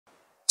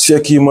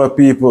Check in, my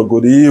people.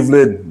 Good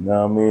evening. You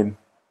know what I mean?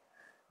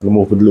 I'm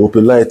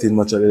open lighting,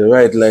 much the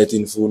right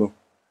lighting for you.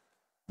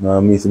 Know what I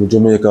mean? From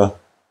Jamaica,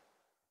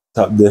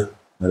 top there,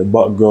 in the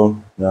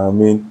background. You know what I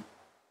mean?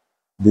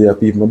 There are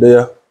people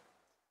there.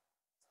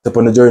 Step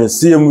on the journey,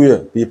 same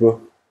way, people.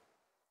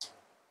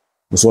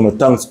 Just want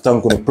to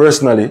thank you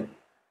personally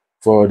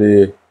for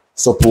the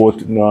support,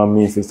 you know what I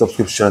mean, for the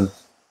subscription,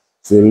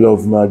 for the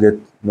love I get,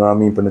 you know what I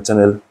mean, for the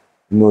channel.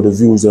 You know, the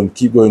views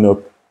keep going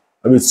up.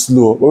 A bit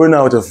slow, but we're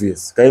now out of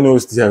face. Cause I know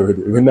it's still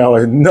already. We're now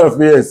enough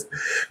face.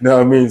 You know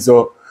what I mean?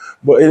 So,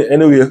 but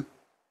anyway,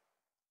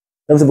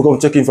 I'm supposed to come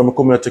check in from a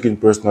come here check in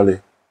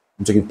personally.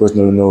 I'm checking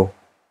personally now.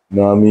 You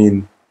know what I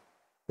mean?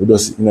 We're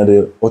just in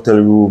the hotel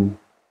room.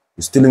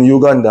 We're still in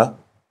Uganda.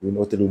 We're in the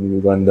hotel room in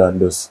Uganda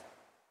and just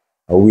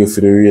I wait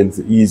for the rain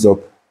to ease up.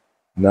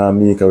 You know what I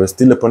mean? Because we're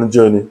still up on the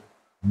journey.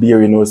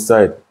 Beering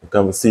outside. You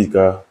can't see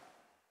the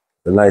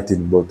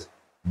lighting, but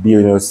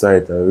beering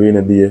outside, a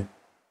rainy day.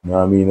 You know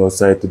what I mean,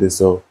 outside today,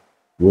 so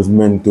it was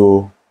meant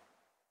to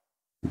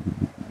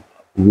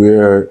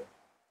we're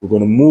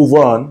gonna move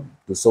on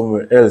to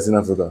somewhere else in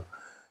Africa.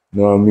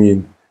 You know what I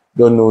mean?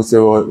 Don't know, say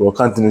we'll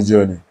continue the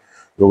journey.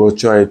 We're gonna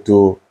try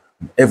to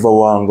ever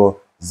want to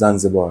go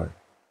Zanzibar.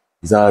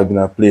 It's always been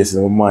a place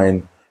in my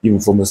mind, even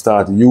from the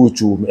start of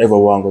YouTube, ever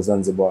want to go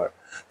Zanzibar.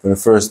 From the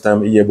first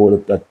time I hear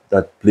about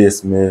that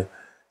place, me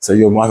say,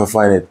 yo, I have to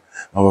find it.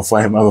 I have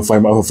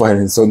to find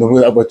it. So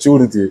no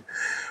opportunity.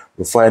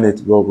 We find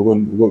it. We're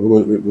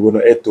going to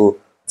head to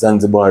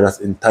Zanzibar. That's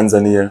in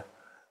Tanzania. You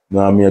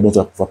know what I mean? I don't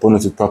know if I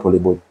pronounce it properly,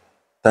 but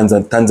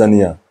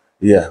Tanzania.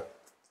 Yeah.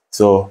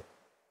 So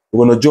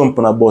we're going to jump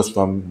on a bus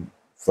from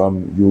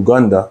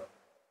Uganda,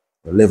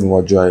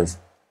 11-hour drive.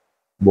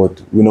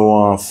 But we don't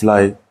want to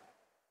fly, you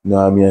know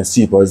what I mean, and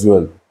sleep as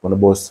well on the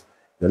bus.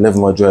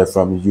 11-hour drive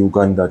from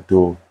Uganda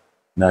to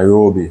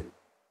Nairobi,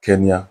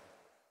 Kenya.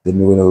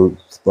 Then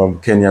from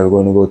Kenya, we're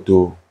going to go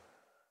to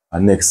our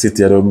next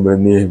city. I don't remember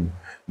the name.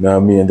 You know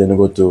what I mean? And then we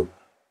go to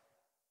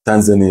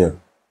Tanzania.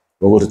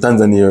 We'll go to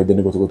Tanzania,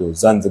 then we go to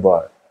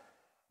Zanzibar.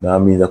 You know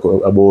what I mean? That's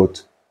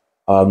about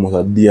almost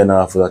a day and a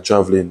half for that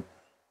traveling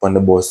on the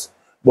bus.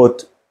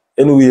 But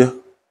anyway,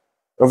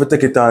 we have to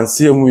take it on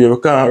same way. We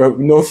can't,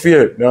 no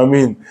fear. You know what I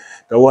mean?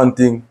 The one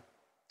thing,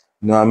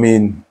 you know what I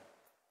mean,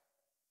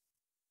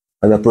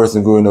 as a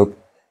person growing up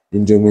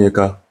in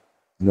Jamaica,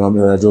 you know what I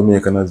mean, as a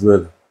Jamaican as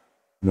well. You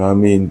know what I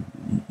mean?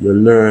 You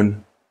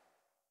learn.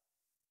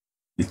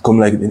 It come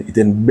like it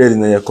embedded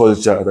in your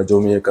culture as a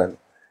Jamaican.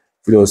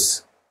 You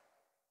just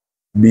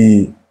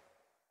be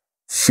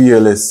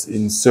fearless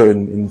in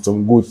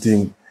some good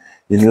thing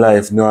in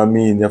life. You know what I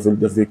mean? You have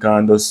to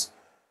kind of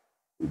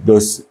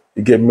just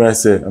get me. I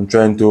say I'm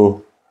trying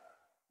to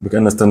make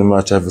understand what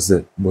I'm trying to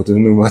say, but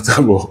no matter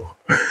about.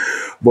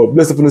 But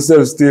bless upon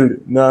yourself still.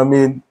 You know what I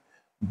mean?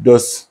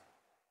 Just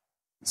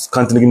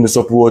continue giving the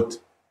support,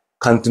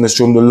 continue to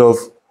show them the love.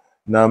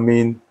 You know what I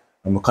mean?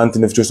 I'm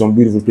continue to show some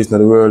beautiful places in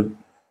the world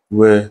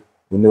where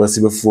we never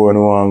see before and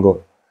no one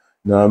go.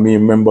 You know what I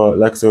mean? Remember,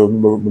 like so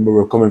remember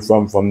we're coming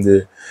from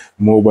the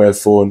mobile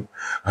phone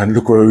and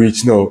look where we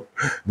reach now.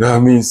 You know what I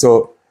mean?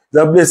 So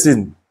it's a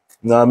blessing.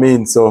 You know what I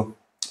mean? So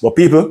but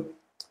people,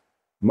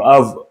 I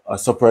have a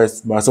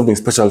surprise, something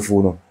special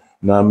for you.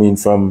 You know what I mean?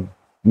 From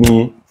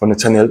me, from the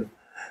channel,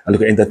 I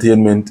look at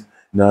entertainment.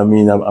 You know what I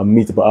mean? I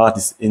meet up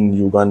artists in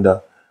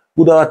Uganda.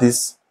 Good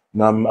artists.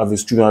 You know, I have a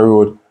student on the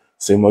road.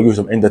 So I'm going to give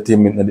some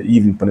entertainment in the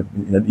evening,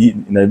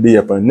 in the day,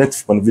 upon the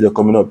next video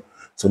coming up.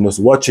 So just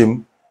watch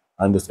him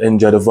and just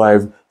enjoy the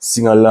vibe,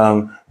 sing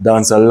along,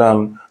 dance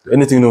along, do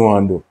anything you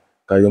want to do.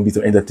 Because you're going to be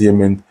some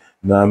entertainment,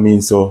 you know what I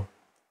mean? So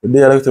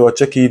today I like to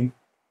check in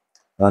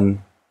and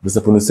bless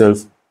upon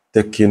yourself,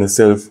 take care of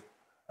yourself,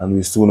 and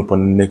we're soon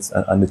upon the next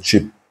and the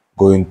trip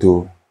going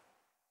to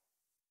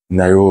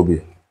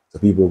Nairobi. So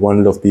people,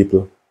 one love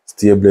people,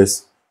 stay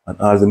blessed,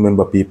 and all the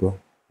member people,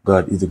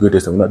 God is the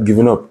greatest. I'm not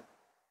giving up.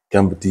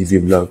 Campbell TV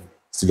vlog,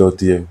 still out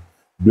here.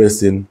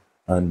 Blessing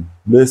and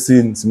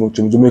blessing. Some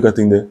Jamaica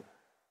thing there.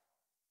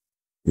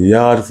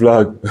 Yard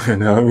flag, you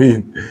know what I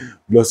mean?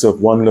 Bless up,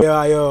 one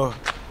love.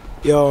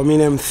 Yo, me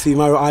name C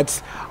Maro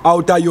Arts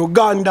out of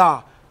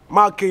Uganda.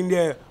 Marking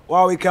there,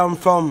 where we come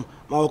from.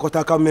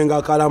 Mawakota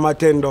Kamenga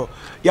Kalamatendo.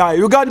 Yeah,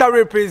 Uganda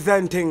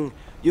representing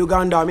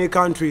Uganda, my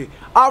country.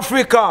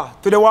 Africa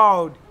to the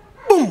world.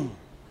 Boom!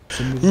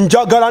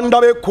 Njagala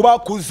ndabe kuba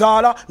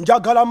kuzala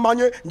njagala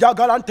manye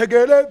njagala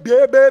ntegere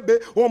bebebe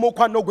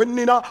omukwano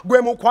gwenina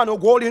gwe mukwano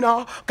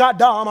gwolina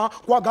kadama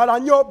kwagala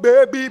nnyo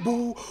baby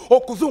boo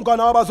okuzunga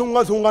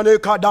n'abazungazunga ne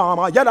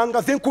kadama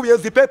yalanga zinkubye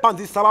zipepa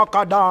nzisaba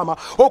kadama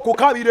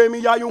okukabira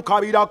emiyayu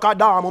nkabira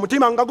kadama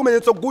omutima nga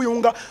gumenyeso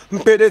guyunga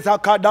mpereza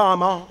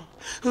kadama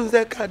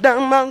nze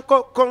kadama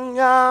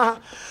nkokonya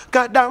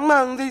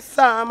kadama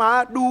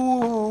nzisamadu.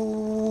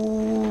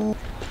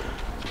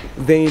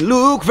 They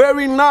look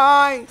very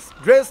nice,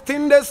 dressed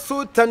in the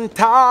suit and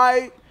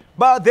tie,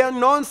 but they're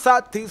not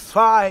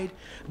satisfied.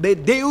 The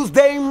deals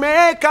they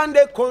make and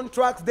the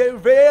contracts they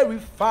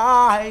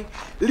verify,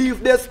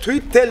 leave the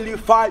street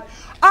terrified.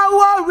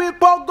 I worry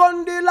for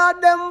gun dealer,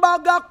 them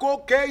bag of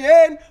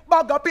cocaine,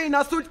 bag up in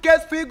a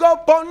suitcase, figure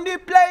on the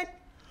plane.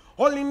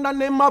 All in the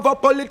name of a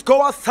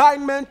political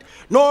assignment,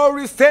 no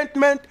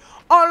resentment,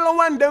 all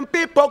when them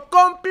people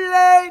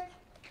complain.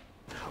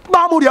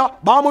 Bamudia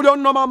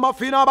no mama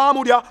fina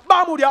bamudia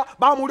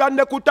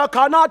nekuta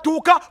kana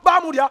tuka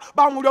bamudia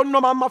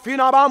no mama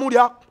fina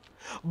bamudia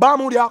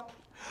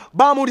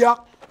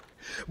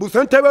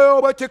busente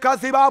wewe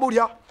chikazi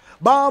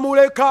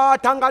bamuleka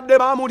tanga de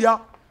bamudia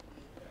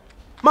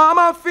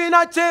mama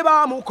fina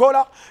cheba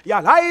mukola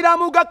ya laira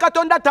muga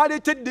katonda tali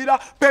chidira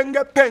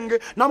penge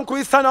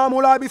namkuisa na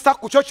mulabisa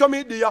ku social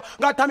media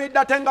ngata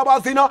midatenga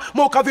bazina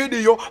muka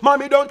video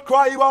mami don't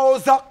cry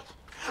waoza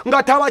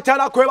ngata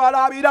bachala kwe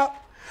balabira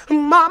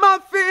mama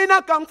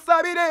fina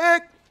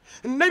kansabire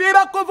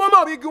nibiba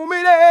kuvumo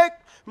bigumire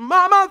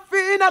mama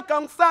fina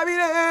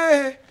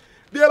kansabire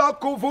biba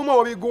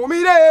kuvumo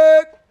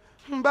bigumire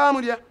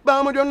bamudia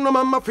no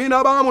mama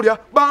fina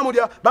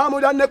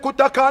bamudia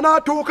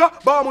nekutakana tuka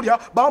bamudia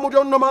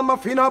no mama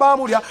fina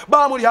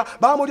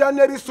bamudia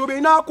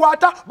nebisubi na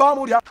kwata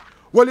bamudia.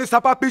 Well, it's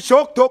a papi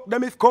shock talk,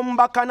 them is come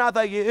back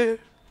another year.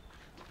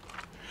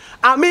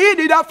 I me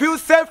did a few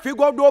self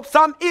go dope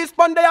some east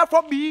pon there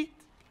for beat.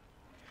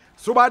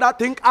 So bad I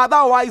think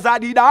otherwise I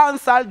did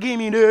answer give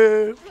me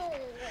there.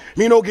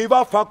 Me no give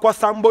a fuck what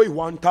some boy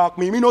want talk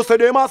me. Me no say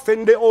them a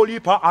send the holy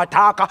pa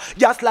attacker.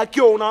 Just like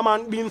you na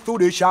man been through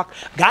the shock.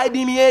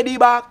 Guiding me heady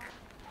back.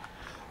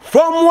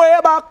 From way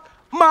back,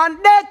 man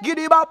they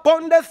giddy back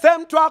on the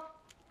same track.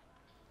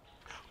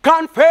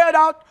 Can't fade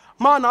out,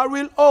 man a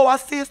real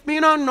assist me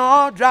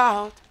no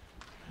drought.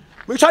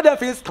 Which of the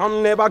fist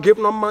can never give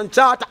no man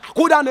charter.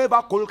 Coulda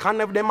never cool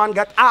can if the man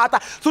get harder.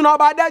 So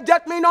nobody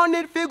jet me no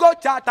need figure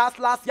charters.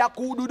 Last year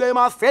could do them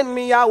a send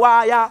me a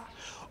wire.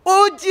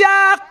 Oh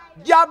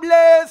Jack,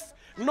 jobless,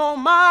 no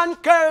man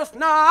curse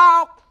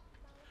now.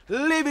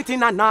 Leave it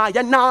in a night.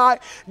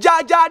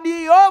 Jaja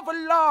the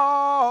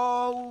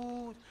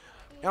overload.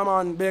 Yeah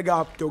man, big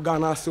up to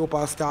Ghana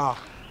superstar.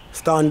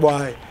 Stand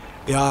by.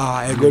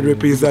 Yeah, a good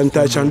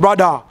representation.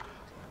 Brother,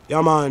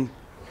 yeah man,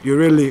 you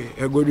really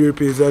a good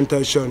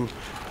representation.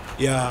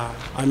 Yeah,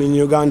 I'm in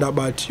Uganda,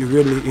 but you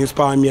really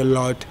inspire me a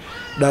lot.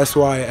 That's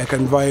why I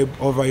can vibe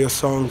over your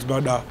songs,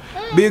 brother.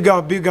 Big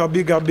up,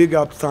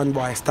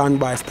 stand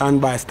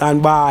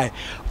by.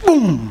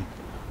 Boom,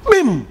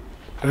 bim.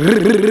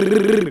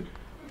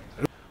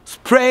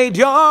 Spread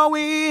your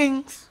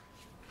wings.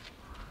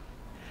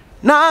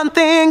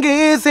 Nothing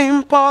is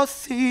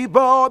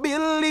impossible,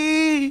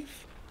 believe.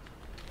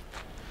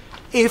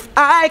 If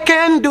I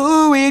can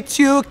do it,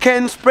 you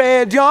can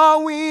spread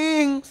your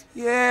wings,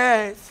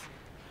 yes.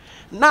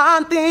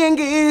 Nothing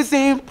is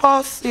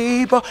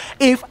impossible.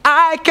 If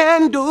I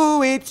can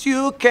do it,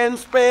 you can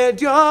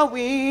spread your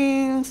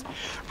wings.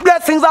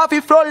 Blessings of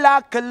it flow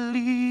like a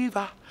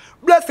river.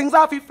 Blessings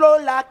of it flow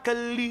like a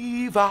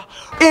river.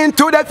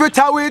 Into the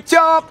future with you.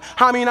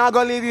 I mean, I'm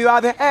gonna leave you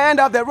at the end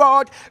of the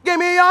road. Give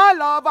me your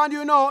love and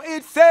you know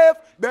it's safe.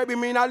 Baby,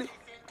 me not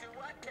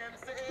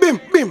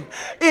bim.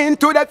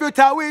 Into the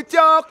future with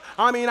you.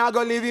 I mean, I'm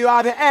gonna leave you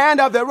at the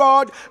end of the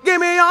road. Give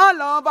me your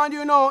love and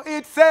you know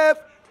it's safe.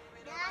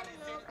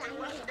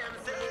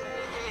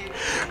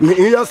 Me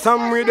hear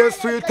some with the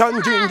sweet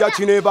and ginger.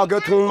 She never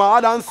get too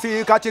mad and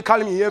sick. She call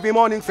me every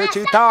morning, say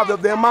she tired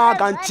of the mag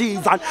and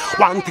cheese and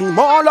wanting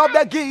more of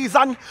the geese.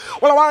 And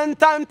well, one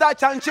time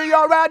touch and she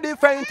already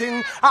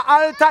fainting.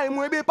 All time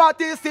we be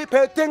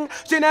participating.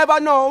 She never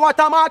know what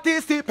I'm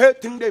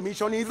anticipating. The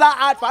mission is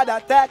hard for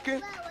the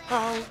taking.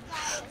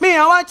 Me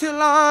I watch you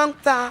long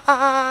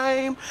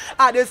time.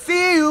 I just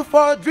see you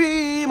for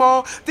dream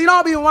or till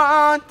not be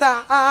one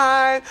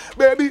time,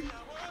 baby.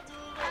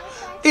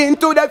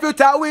 Into the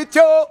future with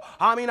you.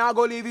 I mean, I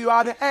go leave you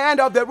at the end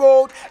of the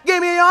road.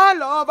 Give me your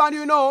love and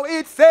you know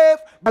it's safe.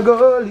 I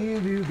go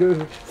leave you,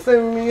 girl.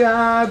 Say me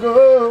I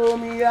go.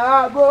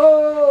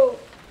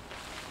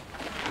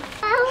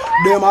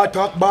 Them a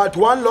talk about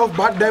one love,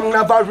 but them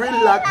never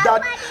real like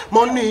that.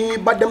 Money,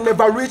 but them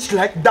never rich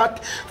like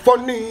that.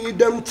 Funny,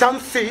 them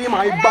chance see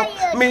my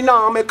back. Me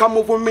now make a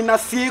move, me na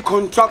see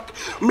contract.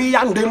 Me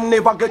and them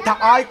never get a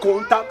eye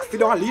contact. See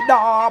them a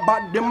leader,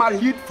 but them a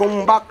lead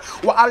from back.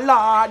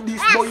 Wallah,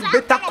 this boy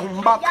better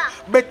come back.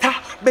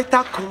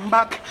 Better come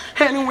back.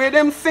 Anyway,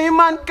 them say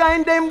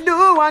mankind, them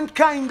do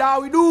unkind,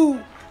 how we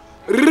do.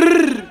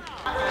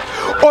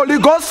 Holy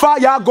Ghost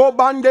fire go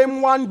ban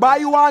them one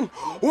by one.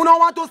 Who don't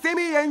want to see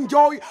me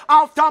enjoy?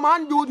 After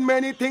man do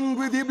many things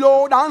with the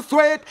blood and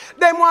sweat.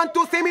 Them want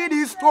to see me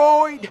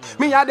destroyed.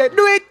 Me a they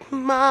do it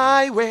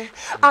my way.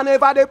 I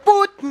never they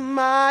put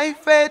my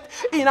faith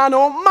in a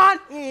no man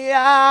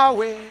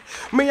Yahweh.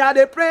 Me a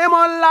they pray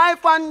my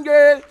life and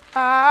girl.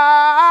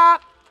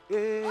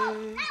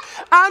 Yeah.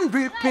 I'm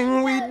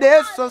dripping with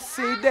the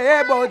saucy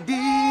their body.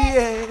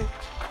 Yeah.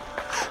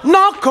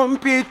 No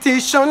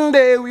competition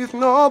there with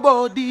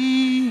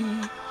nobody.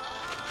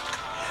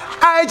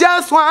 I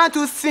just want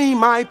to see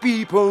my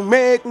people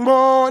make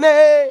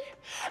money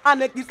and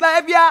make this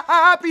life a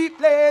happy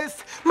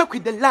place. make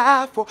with the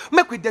laugh, oh,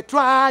 make with the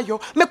try, oh,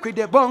 make with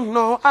the bong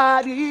no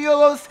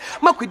adios,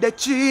 make with the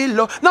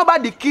chill, oh,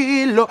 nobody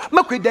kill, oh,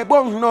 make with the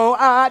bong no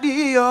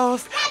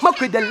adios, make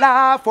with the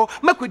laugh, oh,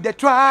 make with the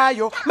try,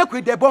 oh, make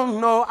with the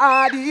bong no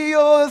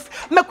adios,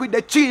 make with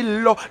the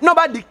chill, oh,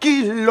 nobody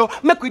kill, oh,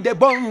 make with the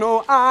bong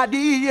no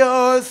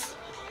adios.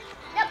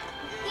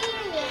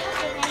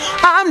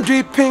 I'm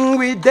dripping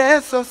with the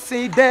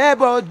saucy their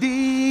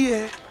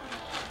body.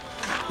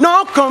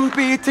 No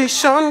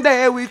competition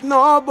there with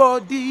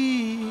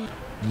nobody.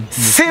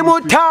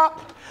 Simuta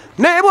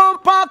nebon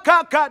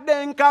paka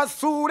kadenka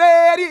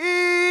sureri.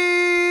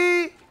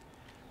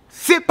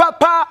 Si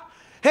papa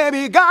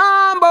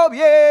ebigambo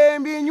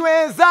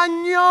byembinyweza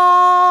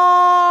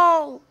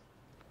nnyo.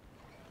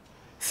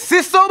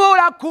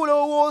 Sisobola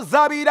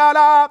kulowooza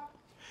birala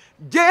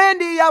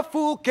gyendi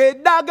yafuuka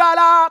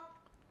eddagala.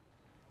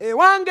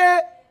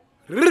 Ewange,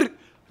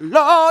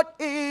 Lord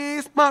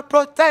is my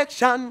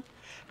protection.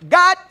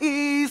 God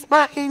is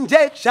my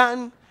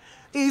injection.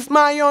 Is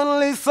my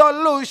only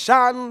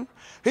solution.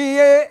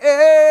 Yeah.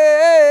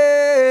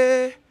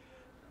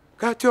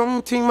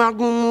 Katyonti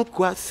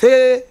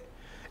magumukwase.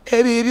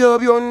 Ebibyo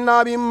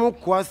byonna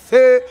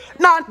bimukwase.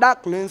 Not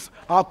darkness,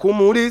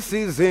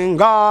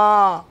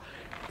 akumulisizenga.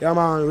 Yeah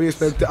man,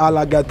 respect to all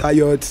Agata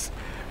youths.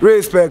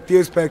 Respect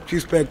to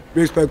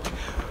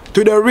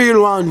the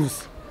real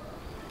ones.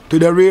 To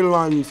the real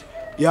ones,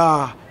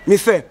 yeah. Me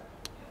say,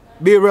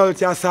 be real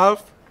to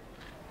yourself,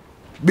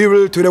 be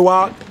real to the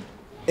world,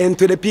 and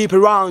to the people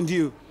around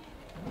you.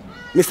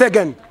 Me say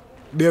again,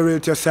 be real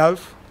to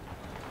yourself,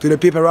 to the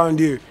people around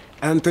you,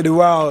 and to the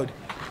world.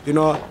 You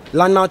know,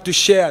 learn how to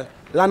share,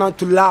 learn how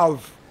to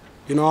love,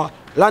 you know,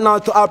 learn how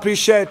to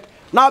appreciate,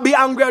 not be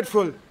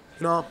ungrateful,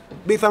 you know,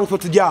 be thankful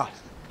to Jah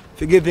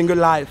for giving you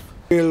life.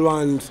 Real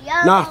ones,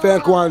 not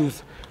fake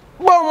ones.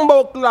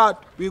 Bumbo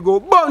clot, we go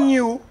burn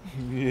you.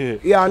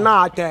 Yeah,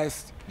 not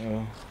test.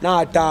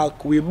 Not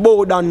talk, we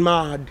bold and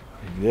mad.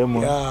 Yeah,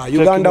 man. Yeah,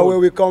 Uganda where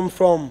we come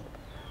from.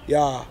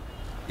 Yeah.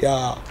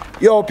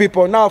 Yo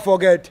people, now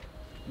forget,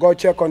 go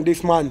check on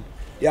this man.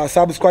 Yeah,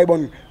 subscribe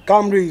on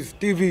Camrys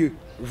TV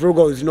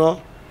Vrugos, you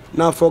know.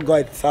 Not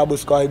forget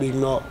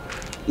subscribing, no.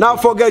 Not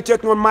forget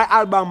checking on my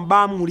album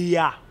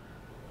Bamulia.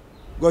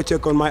 Go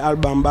check on my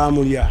album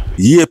Bamulia.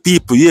 Yeah,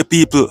 people.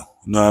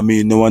 No, I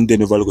mean, no one day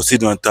never go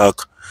sit down and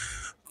talk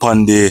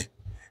on the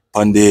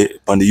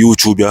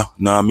YouTube, yeah.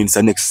 Now I mean it's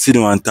the next sit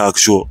down and talk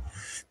show.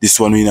 This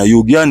one in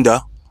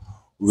Uganda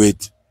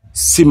with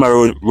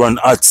Cimarron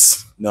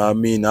Arts. Now I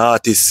mean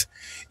artists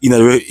in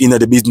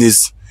the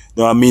business.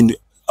 Now I mean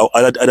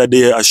other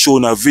day I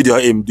shown a video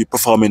of him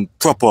performing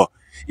proper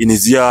in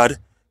his yard.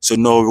 So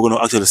now we're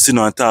gonna actually sit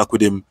down and talk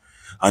with him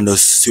and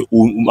see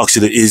who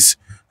actually is.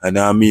 And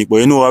I mean, but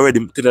you know already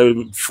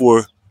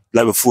before,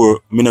 I'm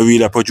not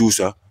really a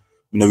producer,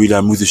 I'm not really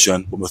a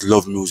musician, but I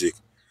love music.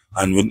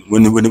 And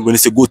when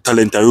it's a good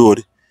talent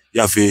road,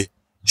 you have to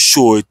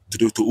show it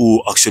to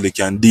who actually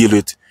can deal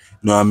with,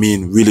 you know what I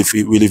mean, really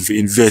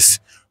invest,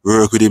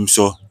 work with him.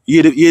 So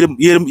hear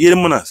the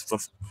man.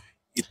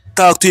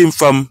 Talk to him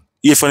from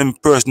him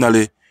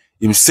personally,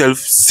 himself,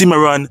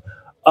 Cimarron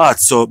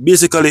Arts. So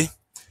basically,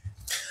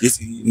 it's,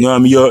 you know what I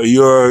mean,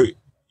 you're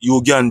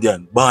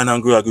Ugandan, born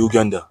and grew up in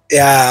Uganda.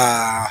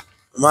 Yeah,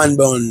 man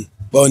born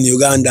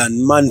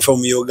Ugandan, man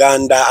from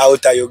Uganda,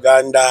 outer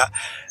Uganda,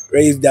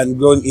 raised and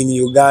grown in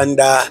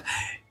Uganda,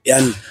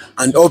 and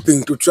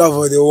hoping to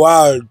travel the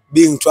world,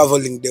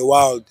 traveling the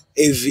world,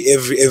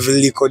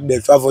 every liquid day,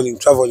 traveling.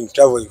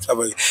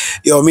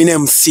 Yo, my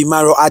name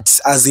Cimarron Arts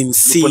as in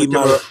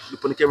Cimarron.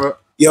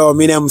 Yo,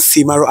 my name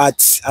Cimarron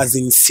Arts as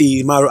in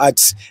Cimarron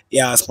Arts.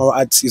 Yeah, Cimarron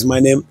Arts is my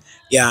name.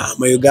 Yeah,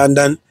 I'm a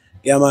Ugandan.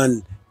 Yeah,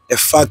 man, a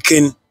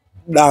fucking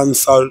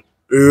dancehall,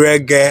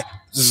 reggae,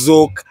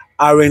 zouk,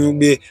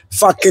 R&B,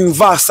 fucking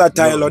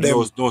versatile of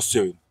them.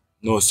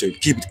 No, sir.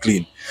 Keep it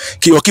clean.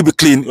 Keep it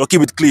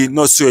clean.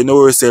 No swearing,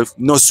 no yourself,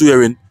 no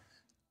swearing.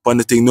 On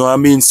the thing, you know what I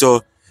mean?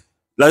 So,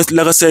 like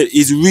I said,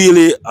 he's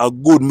really a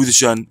good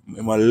musician.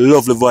 I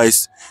love the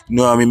voice. You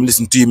know what I mean? I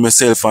listen to him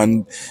myself,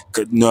 and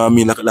you know what I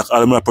mean? Like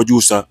I'm a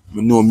producer,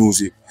 I know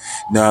music.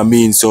 You know what I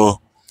mean?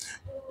 So,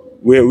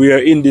 we're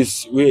in the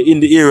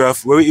area.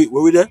 Where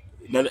we there?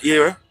 In the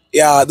area?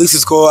 Yeah, this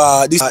is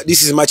called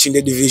this is matching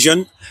the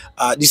division.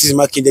 This is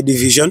marking the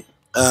division,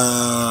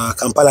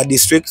 Kampala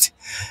district.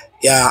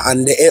 Yeah,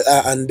 and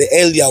the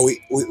area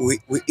we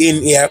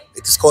in here,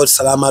 it is called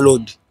Salama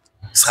Road. Yeah.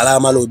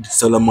 Salama Road, yeah.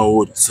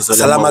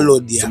 Salama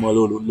Road,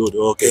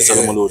 okay,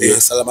 Salama Road, yeah.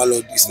 Salama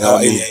Road is our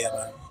area, yeah,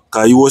 man.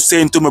 Cause you were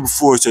saying to me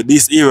before, so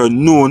this area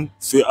known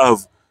to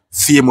have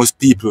famous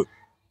people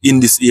in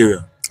this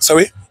area.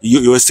 Sorry?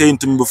 You were saying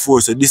to me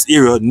before, so this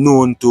area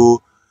known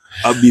to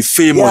be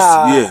famous,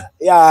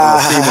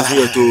 famous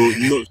here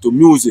to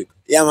music.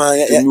 Yeah,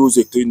 man.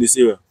 Music in this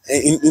area.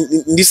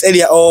 In this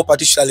area, or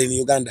particularly in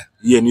Uganda?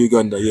 Yeah, in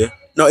Uganda, yeah.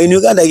 No, in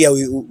Uganda, yeah,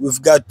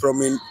 we've got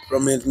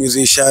prominent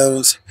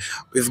musicians,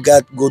 we've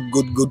got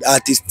good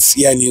artists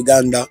here in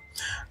Uganda.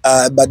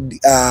 But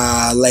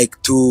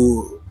like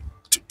to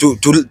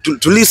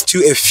list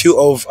you a few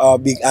of our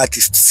big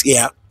artists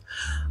here.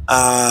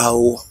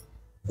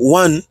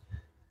 One,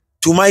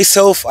 to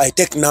myself, I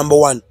take number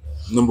one.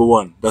 Number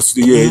one. That's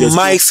that's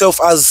myself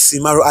true. As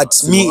Simaru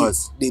Arts, me,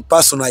 as the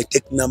person I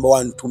take number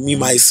one to me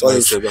myself.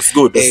 That's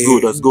good. That's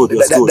good. That's good.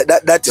 That's good.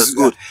 That's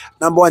good.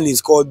 Number one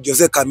is called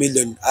Jose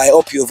Chameleon. I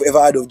hope you've ever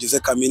heard of Jose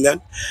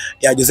Chameleon.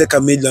 Yeah, Jose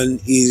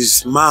Chameleon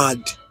is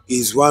mad.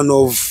 Is one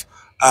of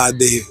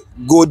the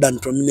good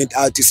and prominent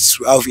artists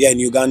we have here in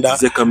Uganda.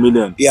 Jose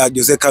Chameleon. Yeah,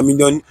 Jose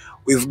Chameleon.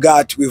 We've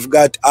got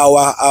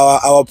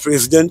our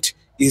president,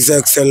 His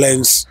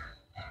Excellence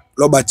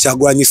Robert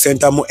Kyagulanyi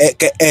Ssentamu,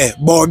 aka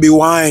Bobby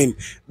Wine,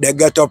 the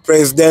ghetto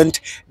president,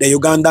 the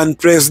Ugandan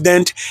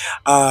president.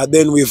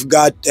 Then we've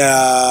got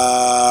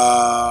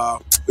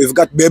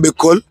Baby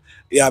Cole.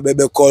 Yeah,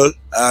 Baby Cole,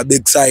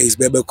 big size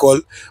Baby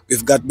Cole.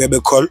 We've got Baby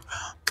Cole.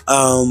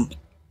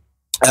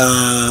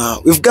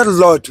 We've got a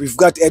lot. We've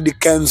got Eddie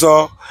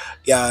Kenzo.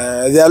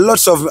 Yeah, there are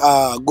lots of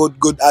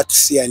good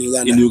artists here in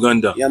Uganda. In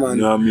Uganda. Yeah, man.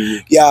 You know what I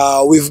mean?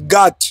 Yeah, we've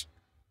got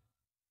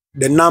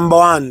the number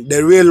one,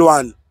 the real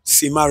one,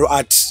 Simaru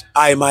Arts.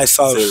 I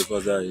myself.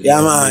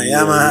 Yeah, man.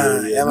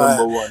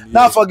 Number one. Yeah.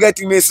 Not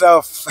forgetting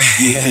myself.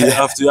 You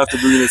have to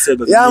bring in a set.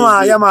 Yeah,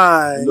 man.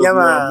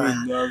 I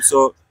mean?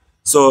 So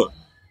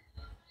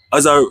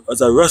as a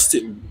Rasta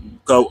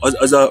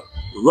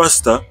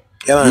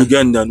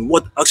Ugandan,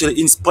 what actually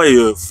inspire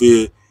you for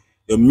your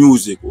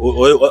music,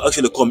 or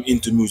actually come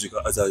into music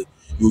as a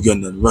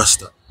Ugandan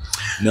Rasta?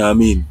 You know what I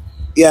mean?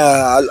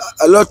 Yeah,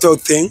 a lot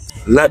of things.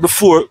 Like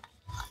before,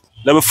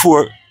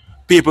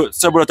 people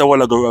several a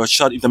while ago, a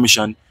short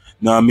intermission.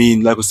 You know what I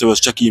mean? Like I said, was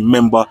checking,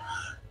 member,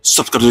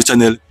 subscribe to the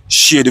channel,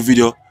 share the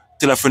video,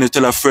 tell a friend,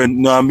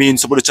 you know what I mean?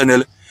 Support the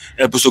channel,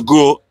 help us to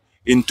grow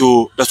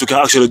into that we can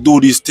actually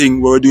do this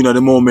thing we're doing at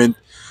the moment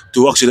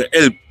to actually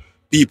help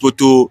people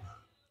to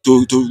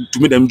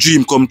make them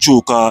dream come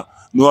true. You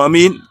know what I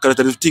mean? Because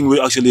that's the thing we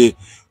actually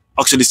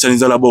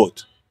is all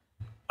about.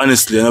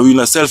 Honestly, and we're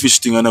not a selfish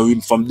thing,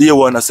 and from day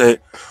one I say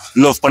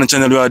love pan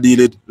channel we are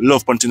dealing,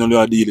 love pan channel we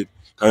are dealing.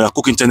 Because we are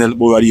cooking channel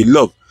but we are dealing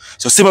love.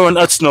 So Simaru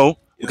Arts now,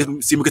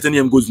 see me get a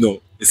name good now.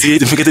 You see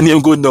it, me get a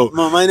name good now.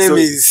 No, my name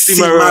is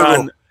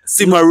Simaru.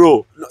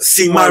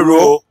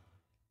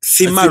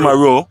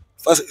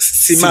 First,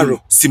 Simaru.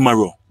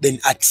 Then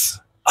Arts.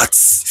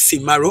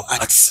 Simaru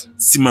Arts.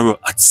 Simaru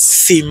Arts.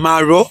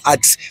 Simaru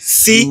Arts.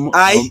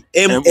 CIMARO.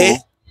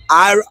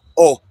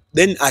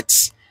 Then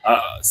Arts.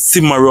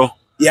 Simaru.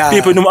 Yeah.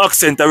 People know my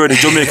accent already,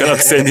 Jamaican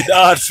accent. It's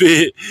hard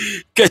to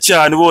catch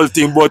on the whole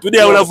thing, but we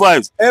all have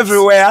vibes.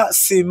 Everywhere,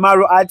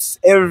 Simaru Arts,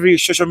 every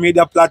social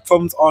media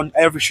platforms, on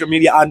every social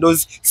media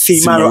handles,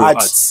 Simaru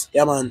Arts.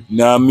 Yeah, man.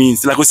 Nah, I mean,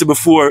 so like I said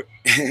before,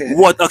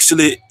 what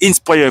actually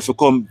inspired you to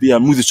come be a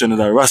musician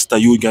and a Rasta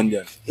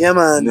Ugandan? Yeah,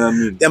 man. Know what I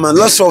mean? Yeah, man.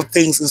 Lots of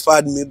things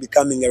inspired me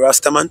becoming a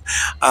Rasta man.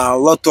 A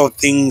lot of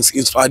things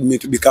inspired me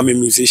to become a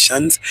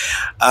musician.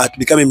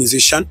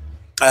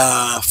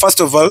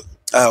 First of all,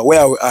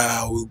 where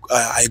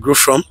I grew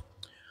from,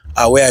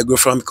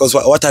 because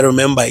what I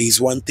remember is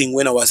one thing.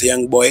 When I was a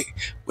young boy,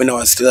 when I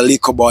was still a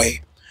little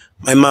boy,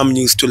 my mom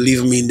used to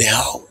leave me in the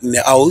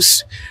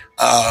house.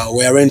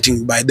 We were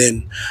renting by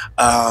then.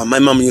 My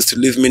mom used to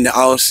leave me in the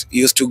house.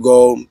 Used to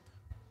go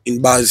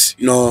in bars,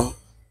 you know,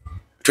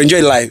 to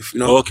enjoy life,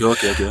 you know.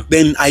 Okay.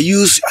 Then I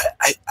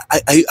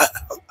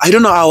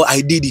don't know how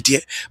I did it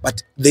here,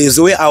 but there's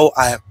a way how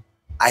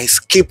I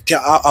skipped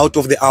out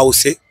of the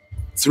house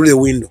through the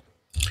window.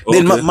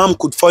 Then mom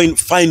could find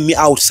me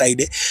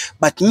outside,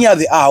 but near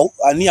the house,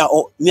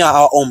 near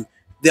our home,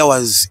 there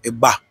was a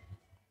bar.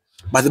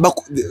 But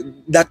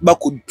that bar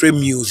could play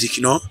music,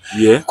 you know.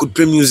 Yeah. Could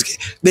play music.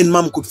 Then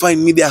mom could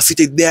find me there,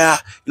 seated there,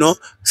 you know,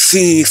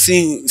 sing.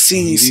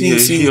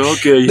 Yeah,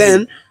 okay.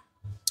 Then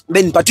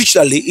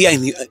particularly here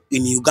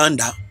in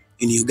Uganda,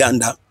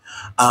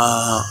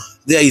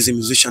 there is a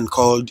musician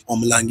called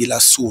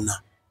Omulangila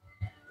Suna.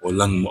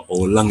 Olangila.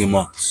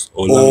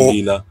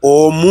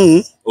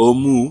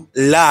 Omu.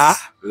 La.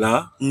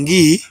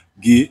 Ngi.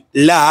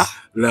 La.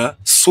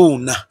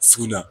 Suna.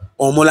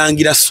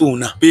 Omulangila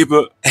Suna.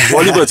 People,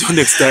 what about you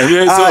next time?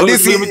 Yeah,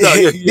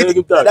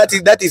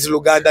 that is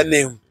Luganda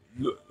name.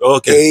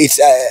 Okay. It's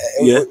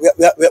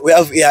we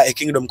have here a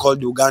kingdom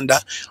called Uganda,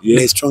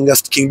 the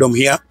strongest kingdom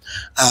here.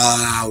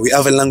 We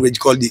have a language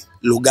called the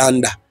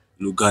Luganda.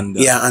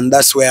 Yeah, and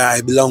that's where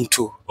I belong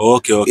to.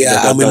 Okay.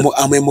 Yeah, I'm a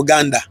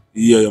Muganda.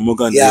 Yeah, you're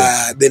Muganda.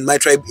 Yeah, then my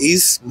tribe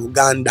is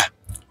Muganda.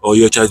 Oh,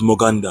 your tribe is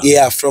Muganda.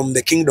 Yeah, from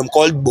the kingdom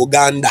called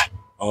Buganda.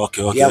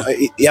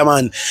 Okay. Yeah,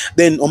 man.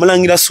 Then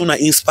Omulangila Suna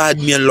inspired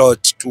me a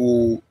lot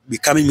to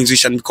become a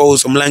musician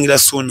because Omulangila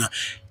Suna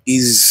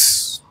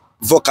is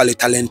vocally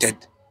talented.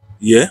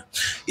 Yeah.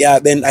 Yeah,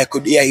 then I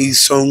could hear his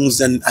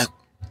songs and I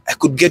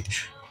could get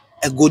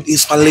a good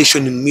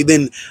inspiration in me.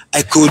 Then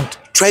I could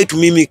try to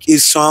mimic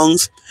his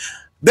songs.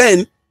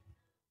 Then,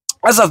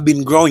 as I've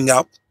been growing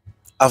up,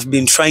 I've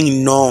been trying,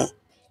 you know,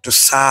 to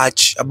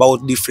search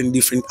about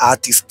different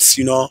artists,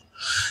 you know.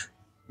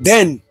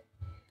 Then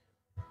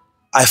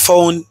I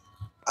found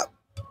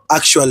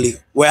actually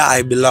where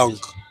I belong,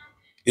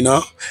 you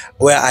know.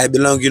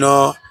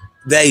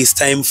 There is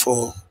time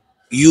for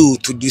you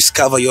to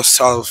discover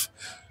yourself,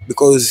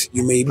 because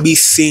you may be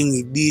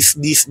seeing this,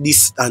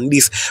 and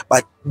this,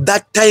 but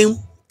that time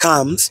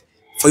comes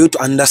for you to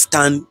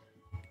understand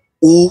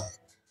who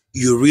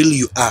you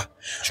really are.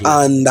 True.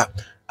 And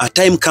a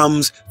time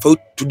comes for you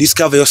to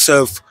discover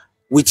yourself.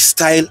 Which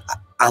style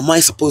am I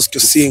supposed to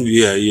sing?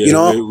 Yeah, yeah. You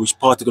know, which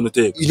part you gonna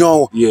take? you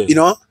know, Yeah. you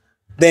know.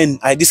 Then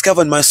I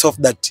discovered myself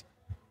that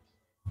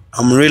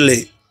I'm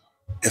really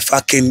a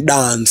fucking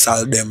dance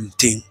all them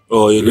thing.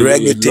 Oh, you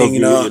Reggae thing, you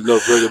know. You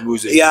love reggae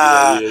music.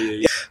 Yeah.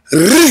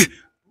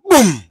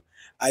 Boom.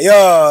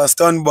 Ayo,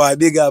 Stone Boy,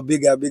 big up,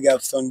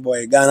 Stone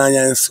Boy,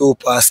 Ghanaian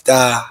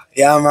superstar.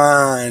 Yeah,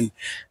 man.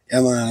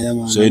 Yeah, man, yeah,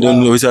 man. So you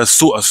don't know, it's a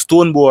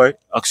Stone Boy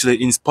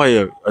actually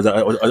inspired.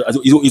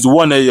 Is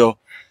one of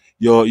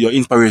your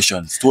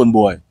inspiration, Stone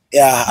Boy.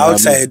 Yeah, You know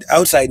what I mean?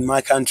 outside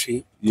my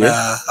country,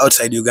 Yeah.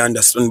 outside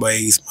Uganda, Stone Boy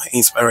is my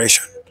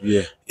inspiration.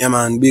 Yeah. Yeah,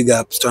 man, big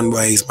up, Stone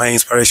Boy is my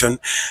inspiration.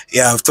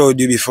 Yeah, I've told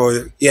you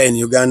before, here in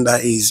Uganda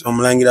is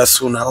Omlangida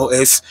Suna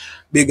OS.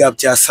 Big up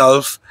to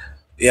yourself.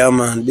 Yeah,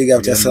 man, big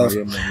up to yourself.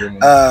 Yeah, man.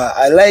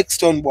 I like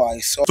Stone Boy.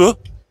 So,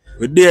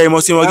 With there, you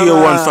must give you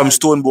one from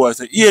Stone Boy.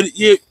 Say,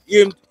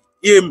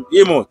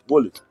 aim out,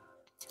 hold it.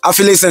 I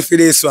feel listen for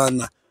this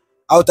one.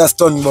 Out of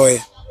Stone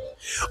Boy.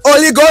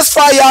 Holy Ghost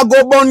fire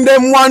go burn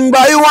them one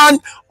by one.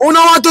 Who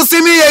no want to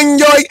see me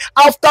enjoy?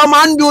 After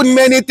man do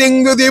many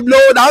things with the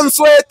blood and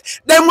sweat.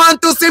 Them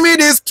want to see me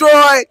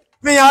destroyed.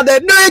 Me a they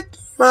do it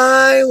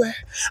my way.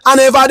 I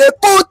never they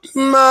put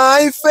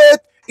my faith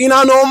in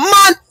a no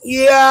man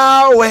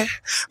Yahweh.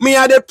 Me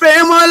a they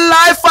pray my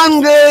life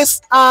and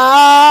grace.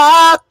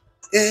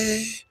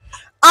 Yeah.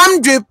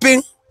 I'm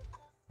dripping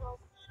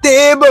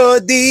the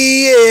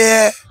body,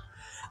 yeah.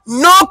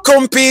 No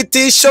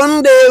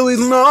competition there with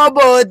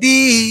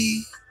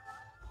nobody.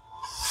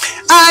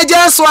 I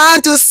just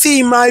want to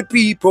see my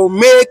people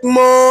make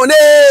money.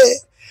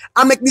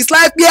 I make this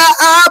life be a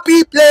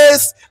happy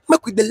place.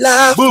 Make with the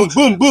laugh. Boom,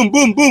 boom, boom,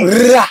 boom, boom.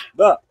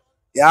 Rah.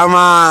 Yeah,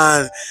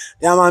 man.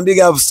 Yeah, man. Big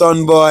up,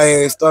 Stone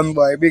Boy. Stone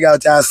Boy. Big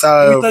up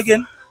yourself. Do it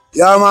again.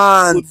 Yeah,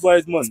 man. Good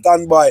vibes, man.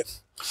 Stone Boy.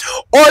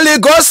 Holy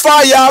Ghost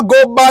fire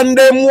go burn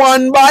them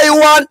one by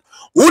one.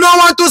 Who don't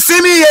want to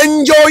see me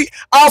enjoy?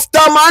 After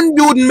man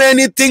build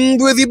many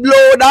things with the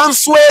blood and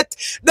sweat.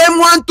 Them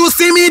want to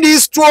see me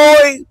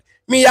destroyed.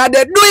 Me a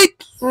they do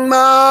it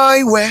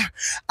my way.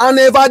 I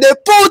never they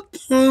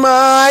put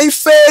my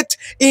faith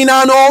in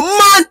a no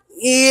man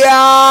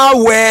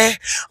Yahweh.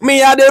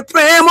 Me a they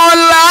pray my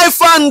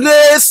life and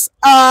grace.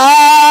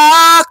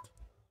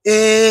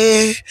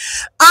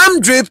 I'm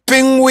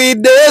dripping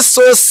with the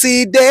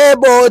saucy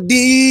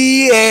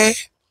body. Yeah.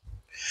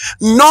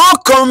 No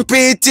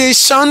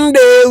competition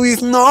there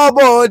with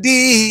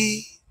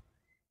nobody.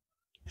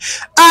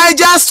 I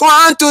just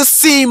want to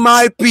see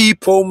my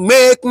people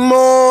make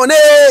money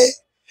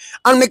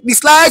and make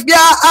this life be a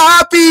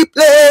happy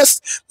place.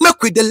 Make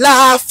with the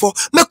laugh,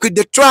 make with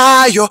the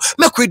try,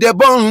 make with the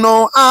bong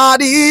no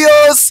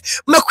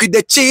adios. Make with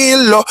the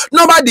chill,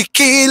 nobody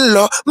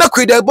kill. Make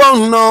with the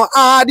bong no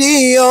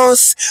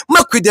adios.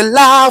 Make with the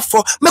laugh,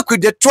 make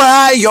with the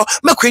try,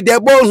 make with the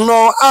bong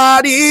no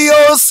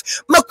adios.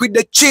 Make with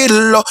the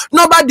chill,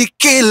 nobody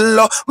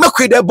kill. Make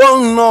with the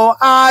bong no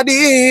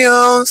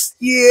adios.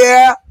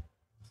 Yeah.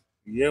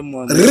 Yeah,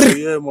 man.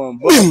 Yeah, man.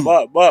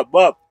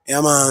 Bop. Yeah,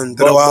 man.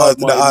 To the wall,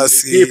 to the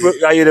RC. People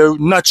are the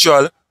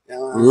natural,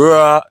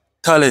 raw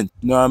talent.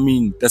 You know what I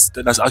mean? That's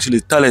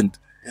actually talent.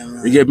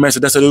 Yeah, You get me? So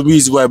that's the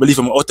reason why I believe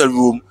my hotel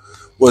room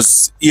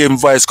was EM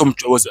Vice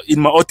was in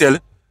my hotel. You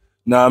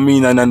know what I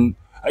mean? And then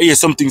I hear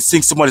somebody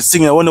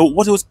singing. I wonder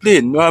what he was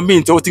playing. You know what I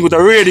mean? So I think with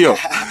the radio.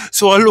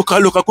 So I look.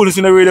 I couldn't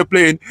see the radio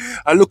playing.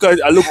 I look out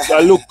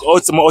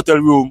to my hotel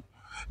room.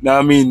 You know what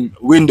I mean?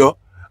 Window.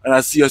 And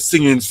I see her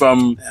singing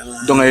from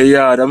down the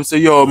yard. I'm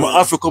saying, yo, I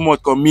have to come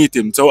out, come meet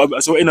him. So I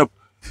end up,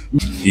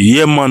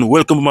 yeah, man,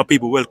 welcome my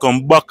people,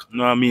 welcome back. You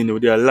know what I mean?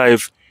 They are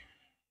live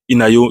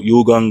in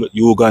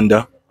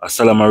Uganda, at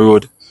Salama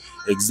Road.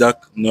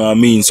 Exact, you know what I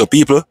mean? So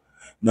people, you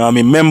know what I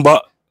mean? Remember,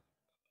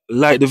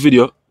 like the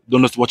video.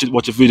 Don't just watch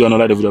the video and not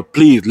like the video.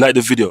 Please, like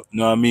the video, you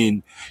know what I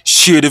mean?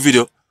 Share the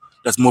video,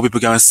 that more people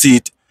can see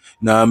it.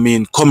 You know what I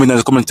mean? Comment in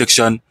the comment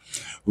section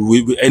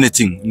with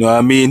anything, you know what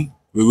I mean?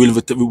 We will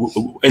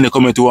any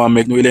comment you want to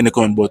make, no any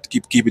comment, but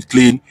keep it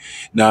clean.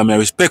 Now I mean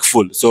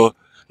respectful. So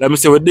let me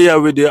say we're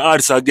there with the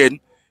artists again.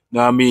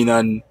 Now I mean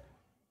and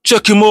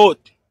check him out.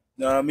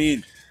 Now I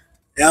mean.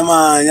 Yeah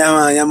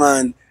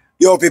man.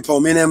 Yo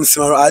people, my name is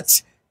Maro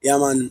Art. Yeah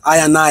man,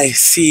 I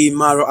see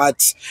Maro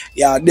Art.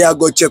 Yeah, there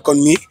go check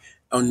on me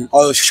on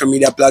all social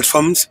media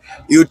platforms.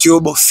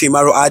 YouTube,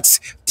 Simaro Arts,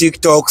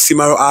 TikTok,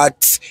 Simaro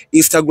Arts,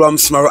 Instagram,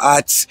 Simaro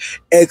Arts,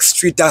 X,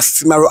 Twitter,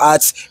 Simaro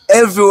Arts,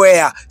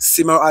 everywhere,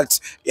 Simaro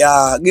Arts.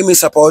 Yeah, give me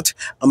support.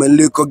 I'm a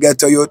local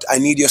ghetto youth. I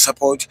need your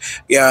support.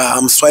 Yeah,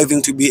 I'm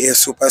striving to be a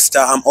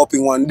superstar. I'm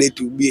hoping one day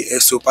to be a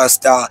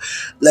superstar.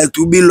 Like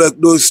to be like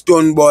those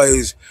Stone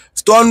Boys.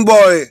 Stone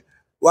Boy,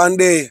 one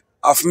day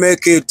I've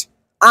make it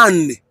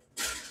and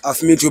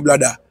I've met you,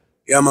 brother.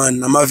 Yeah,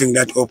 man, I'm having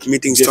that up.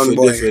 Meeting Stone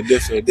Boy.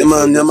 Definitely.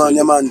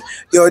 Yeah, man.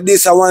 Yo,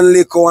 this a one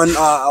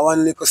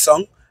little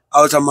song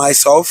out of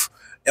myself.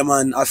 Yeah,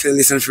 man, I feel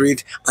listen for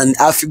it and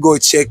I feel go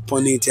check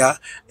on it. Yeah,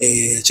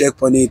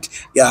 check on it.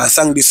 Yeah, I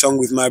sang this song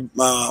with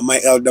my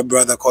elder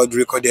brother called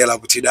Rico De La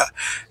Butida.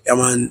 Yeah,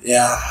 man.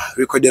 Yeah,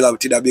 Rico De La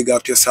Butida. Big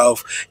up to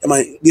yourself. Yeah,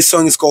 man. This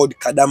song is called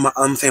Kadama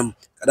Anthem.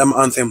 Kadama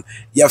Anthem.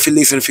 Yeah, feel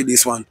listen for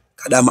this one.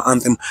 Kadama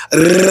Anthem.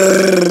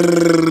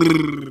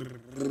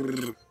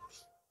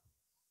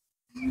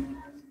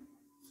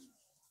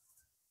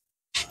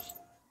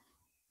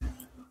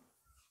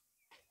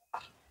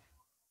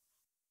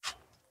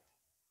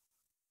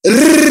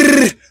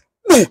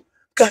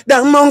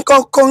 Kadama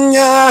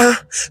kokonya,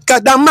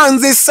 kadama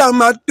nzi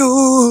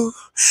samadu,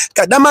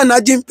 kadama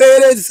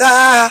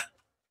najimpereza,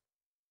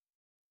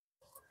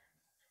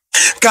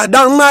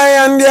 kadama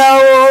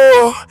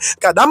yandiao,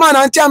 kadama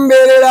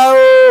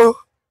nachambelelao.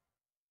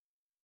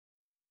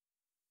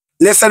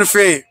 Listen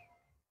free.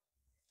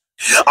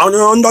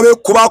 Ananda be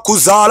kuba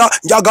kuzala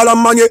njagala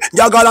manye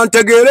njagala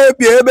ntegere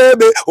bye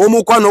bebe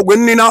omukwano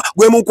gwenina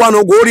gwe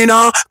mukwano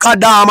golina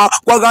kadama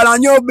kwagala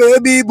nyo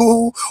baby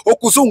boo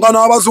okusunga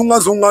n'abazunga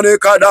zunga ne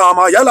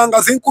kadama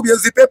yalanga zinkubye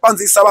zipepa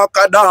nzisaba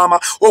kadama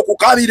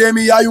okukabira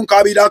emiyayu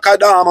nkabira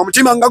kadama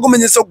mutima nga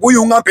gumenyeso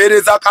guyunga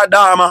mpereza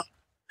kadama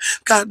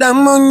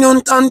kadama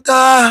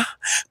nyontanta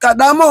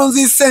kadama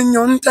nzise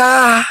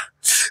nyonta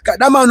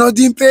kadama no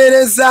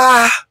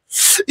dimpereza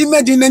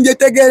imagine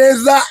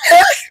njetegereza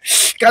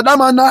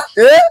kadama na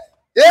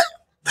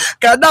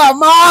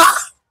kadama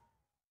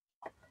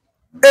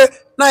na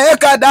kadama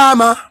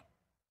kadama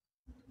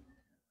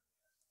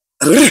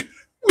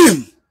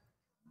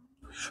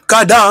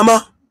kadama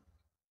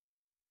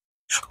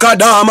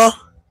kadama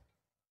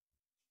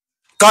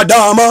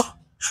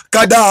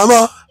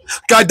kadama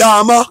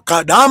kadama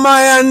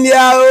kadama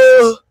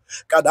yandiao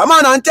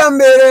kadama na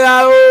ntambere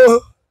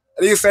yao.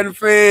 Listen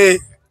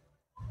free.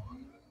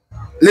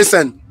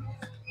 Listen.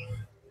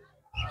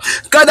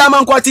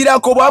 Kadama nkwatira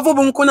ko bwavu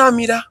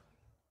bunkunamira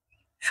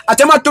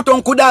atema toto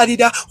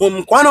nkudalira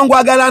omukwano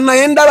ngwagala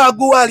naye ndaba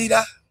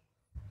guwalira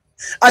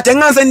ate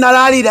nganze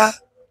nalalira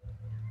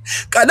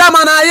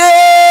kadama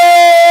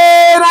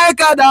naye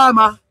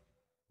kadama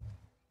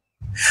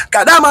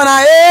kadama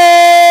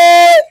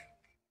naye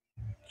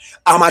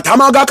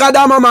amatama ga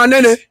kadama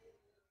manene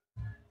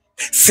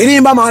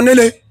sirimba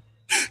manene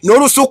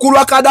n'olusuku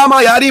lwa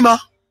kadama yarima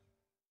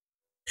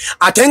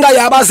atenga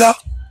yabaza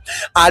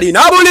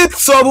alina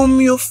bulipusi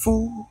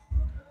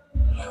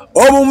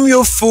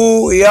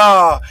obumyufu.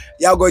 Yeah,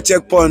 go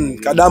check pon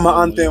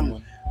Kadama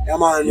Anthem. Yeah,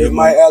 man, with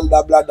my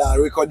elder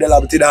brother Rico De La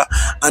Butida,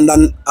 and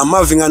then I'm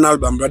having an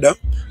album, brother.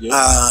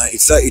 Yeah.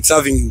 It's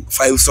having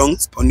 5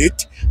 songs on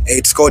it.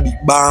 It's called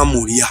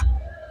Bamulia.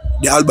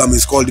 The album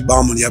is called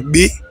Bamulia.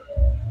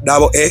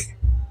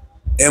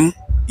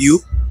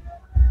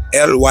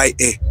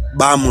 BAMULYA.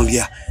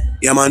 Bamulia.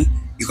 Yeah, man.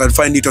 You can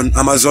find it on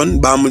Amazon,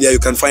 Bamulia. You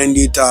can find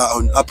it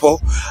on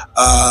Apple,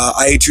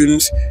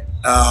 iTunes.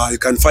 You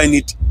can find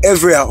it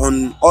everywhere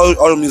on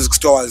all music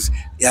stores.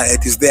 Yeah,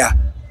 it is there.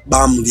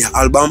 Bamulia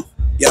album.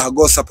 Yeah,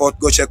 go support,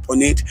 go check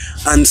on it.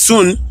 And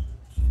soon,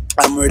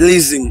 I'm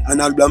releasing an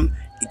album.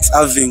 It's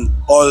having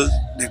all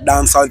the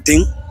dancehall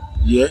thing,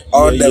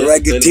 all the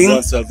reggae thing,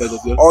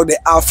 all the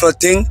Afro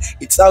thing.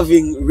 It's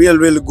having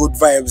really good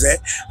vibes.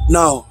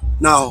 Now,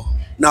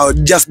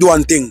 just do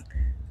one thing.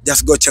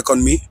 Just go check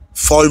on me.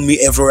 Follow me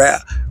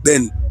everywhere,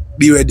 then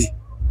be ready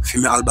for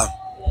my album.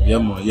 Yeah,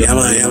 man.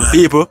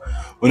 People,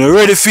 when you're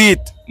ready for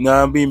it, you know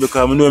what I mean?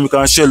 Because I know I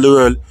can share the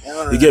world.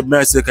 You get me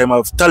as a kind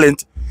of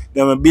talent,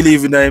 you know, I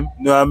believe in them,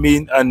 you know what I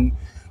mean? And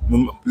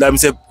like I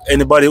said,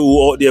 anybody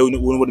who out there who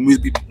know the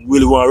music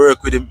really want to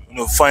work with him, you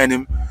know, find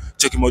him,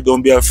 check him out,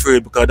 don't be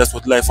afraid, because that's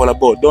what life all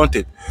about, don't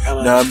it?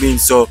 You know what I mean?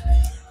 So,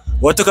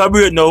 we'll take a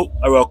break now.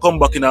 I will come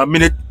back in a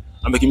minute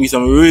and make me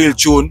some real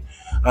tune,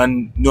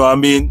 and you know what I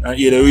mean? And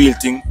hear the real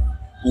thing.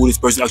 Who this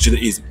person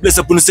actually is. Bless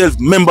up on yourself.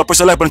 Remember,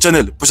 press a like on the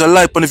channel. Press a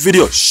like on the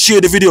video.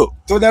 Share the video.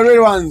 To the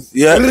real ones.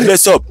 Yeah,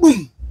 bless up. To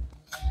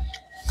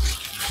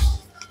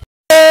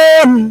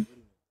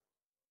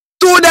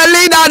the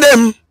leader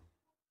them.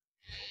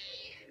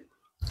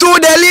 To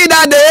the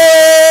leader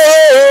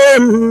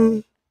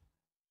them.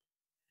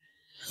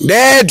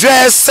 They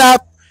dress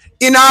up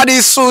in all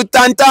the suit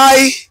and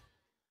tie.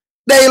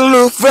 They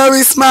look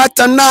very smart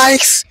and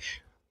nice.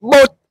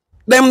 But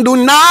them do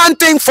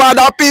nothing for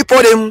the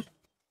people them.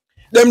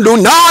 Them do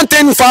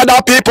nothing for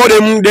the people,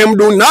 them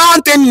do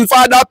nothing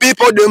for the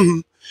people,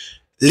 them.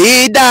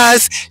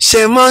 Leaders,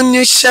 shame on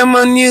you,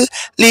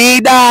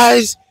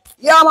 leaders.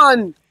 Yeah,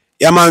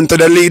 man, to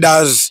the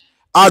leaders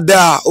out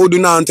there who do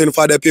nothing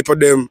for the people,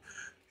 them.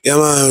 Yeah,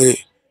 man,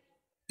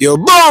 you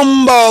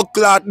bumbo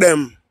clot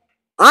them.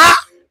 Huh?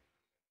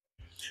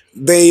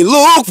 They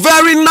look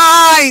very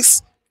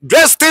nice,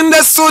 dressed in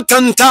the suit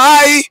and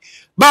tie,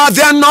 but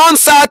they're not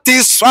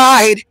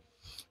satisfied.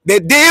 The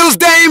deals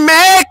they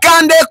make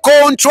and the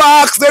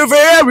contracts they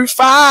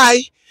verify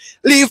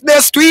leave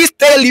the streets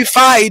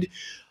terrified.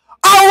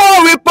 I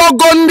worry for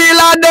gun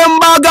dealer them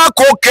bag of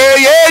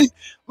cocaine,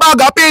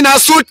 Bag up in a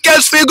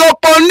suitcase, figure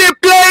up on the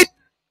plate.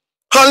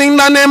 All in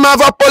the name of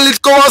a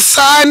political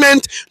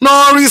assignment,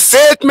 no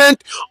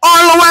resentment.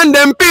 All when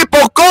them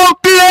people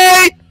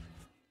complain.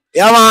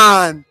 Yeah,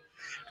 man.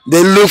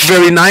 They look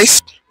very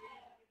nice,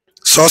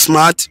 so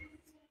smart,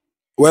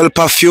 well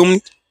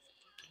perfumed,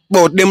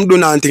 but them do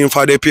nothing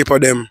for the people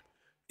them.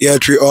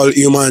 Yet we all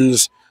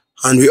humans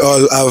and we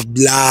all have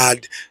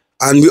blood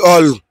and we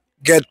all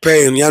get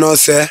pain, you know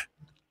say.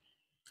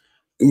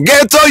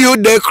 Ghetto you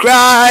they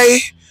cry,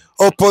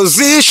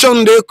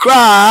 opposition they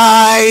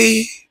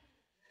cry,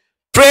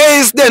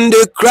 praise then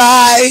they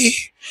cry,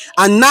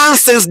 and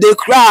nonsense they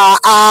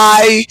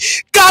cry.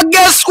 Cause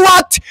guess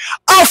what?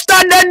 After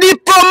the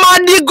diploma,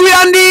 degree,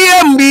 and the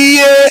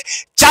MBA,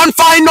 can't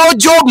find no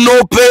job,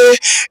 no pay.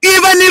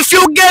 Even if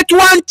you get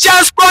one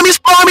chance, promise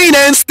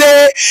prominent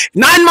stay.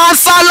 9 months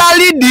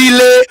salary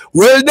delay.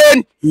 Well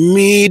then,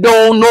 me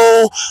don't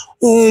know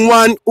who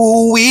and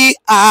who we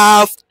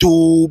have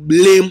to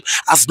blame.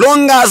 As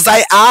long as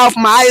I have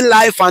my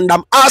life and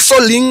I'm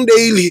hustling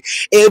daily,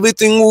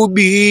 everything will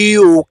be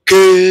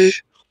okay.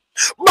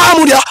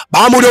 Bamudia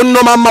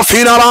no mama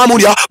fina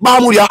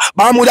bamudia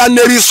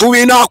neri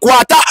suina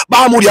kwata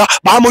bamudia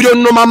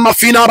no mama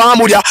fina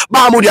bamudia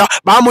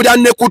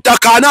ne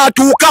kutakana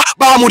tuka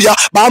bamudia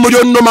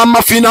no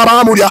mama fina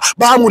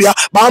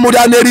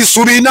bamudia neri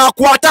suina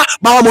kwata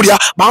bamudia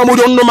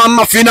no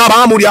mama fina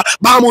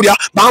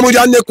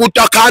bamudia ne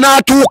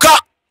kutakana tuka.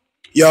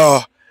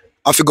 Yo,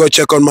 I fi go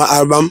check on my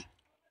album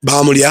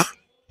Bamudia,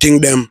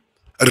 ting them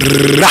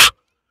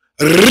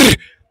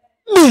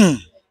boom.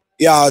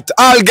 Yeah, to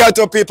all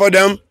ghetto people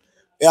them.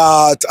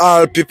 Yeah, to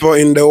all people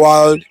in the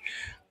world.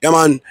 Yeah,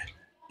 man.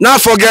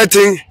 Not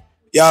forgetting,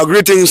 yeah,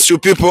 greetings to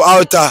people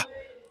out of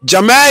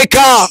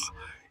Jamaica.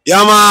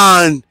 Yeah,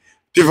 man.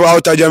 People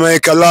out of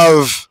Jamaica,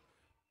 love.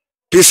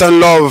 Peace and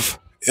love.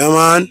 Yeah,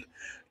 man.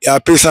 Yeah,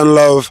 peace and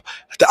love.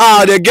 To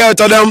all the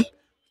ghetto them.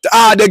 To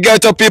all the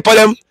ghetto people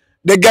them.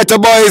 The ghetto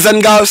boys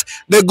and girls.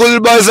 The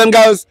good boys and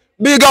girls.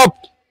 Big up.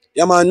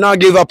 Yeah, man. Not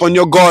give up on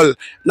your goal.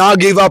 Not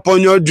give up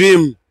on your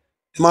dream.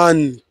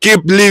 Man,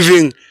 keep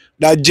living.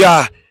 That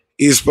Jah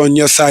is on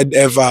your side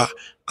ever.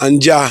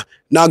 And Jah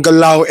not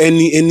allow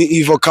any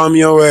evil come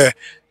your way.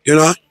 You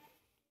know?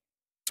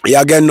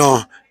 Yeah, again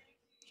no.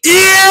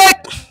 Yeah!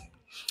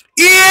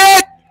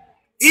 Yeah!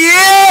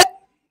 Yeah!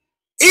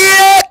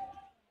 Yeah!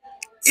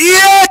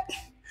 Yeah!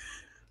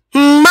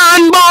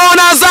 Man born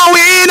as a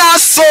winner,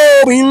 so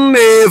we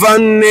never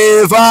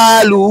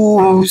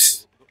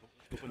lose.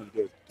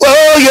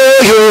 Oh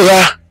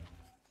yeah.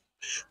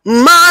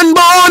 Man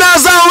born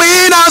as a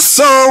winner,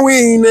 so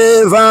we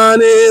never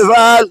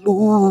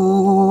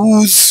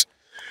lose.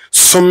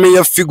 So me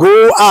have to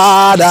go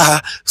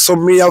harder.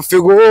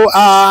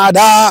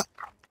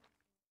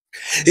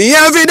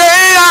 Every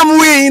day I'm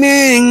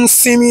winning,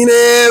 see me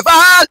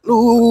never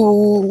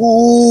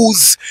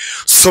lose.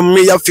 So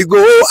me have to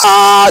go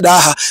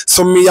harder.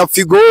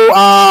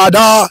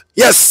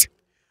 Yes,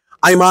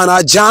 I'm on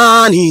a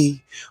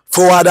journey,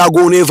 forward I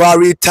go never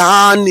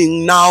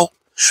returning now.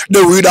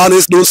 The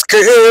wilderness don't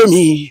scare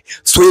me.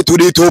 Straight to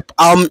the top,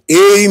 I'm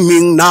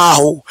aiming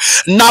now.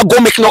 Now go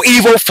make no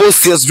evil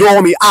forces draw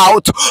me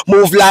out.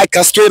 Move like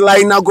a straight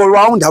line, now go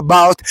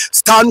roundabout.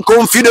 Stand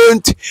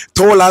confident,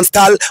 tall and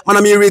stall. Man,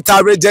 I'm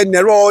irritable,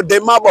 general.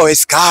 Them my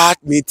boys got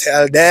me,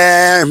 tell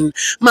them.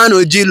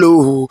 Mano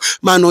jilo,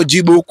 mano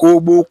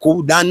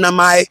jiboko,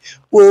 dynamite.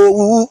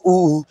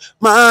 Oh,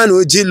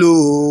 mano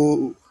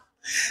jilo.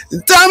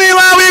 Tell me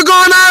where we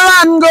gonna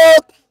run, go.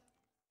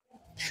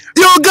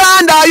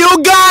 Uganda.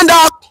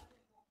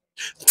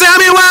 Tell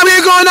me where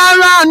we gonna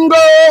run,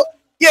 go.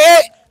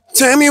 Yeah.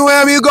 Tell me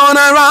where we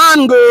gonna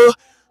run, go.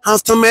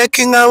 After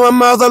making our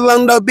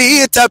motherland a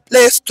better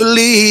place to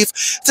live.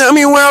 Tell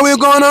me where we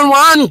gonna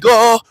run,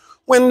 go.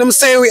 When them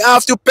say we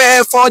have to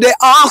pay for the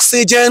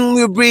oxygen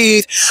we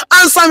breathe.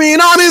 Answer me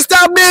now,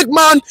 Mr. Big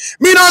Man.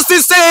 Me not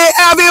to say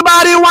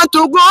everybody want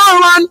to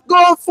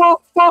go for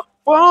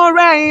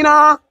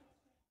foreigner.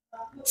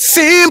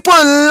 Simple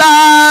life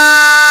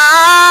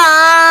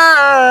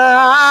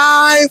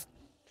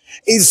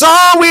is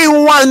all we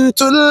want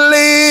to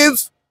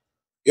live.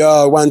 Yeah,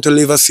 I want to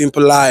live a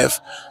simple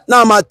life.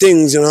 Not my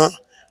things, you know.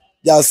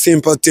 Just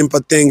simple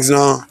things, you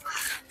know.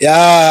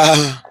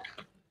 Yeah.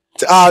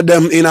 To all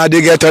them in a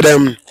dig to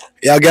them.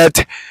 You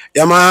get?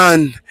 Yeah,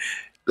 man.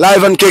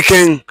 Live and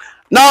kicking.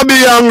 Now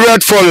be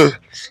ungrateful.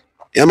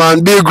 Yeah,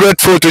 man. Be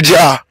grateful to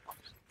Jah.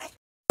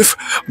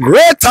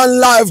 Great and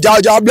life,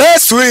 Jah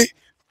bless we.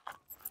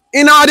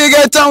 In all the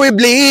ghetto we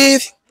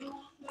bleed.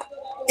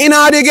 In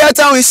all the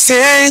ghetto we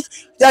sing.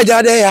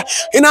 Jah there.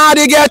 In all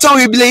the ghetto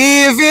we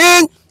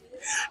believing.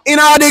 In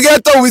all the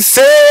ghetto we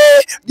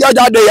say. Jah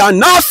there.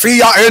 Not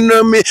fear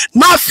enemy.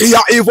 Not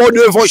fear evil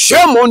devil.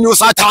 Shame on you,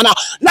 Satana.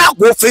 Not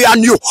go fear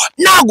you.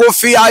 Not go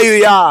fear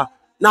you, yeah.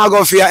 Not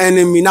go fear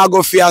enemy. Not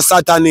go fear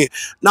Satan.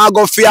 Not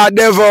go fear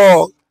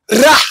devil.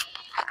 Rah.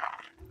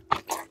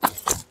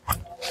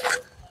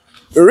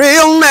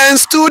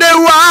 Realness to the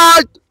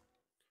world.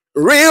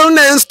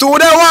 Realness to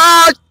the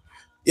world.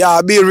 Yeah,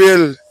 be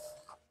real.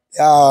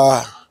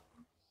 Yeah.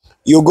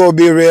 You go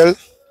be real.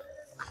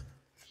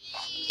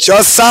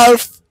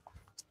 Yourself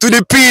to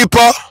the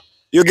people.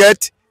 You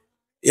get?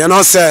 You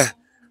know, say,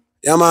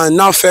 yeah man,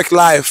 not fake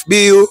life.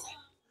 Be you.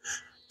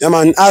 Yeah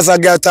man, as I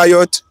get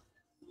tired,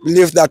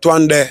 believe that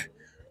one day.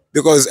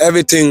 Because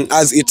everything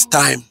has its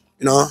time,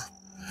 you know.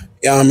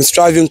 Yeah, I'm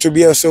striving to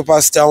be a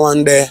superstar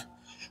one day.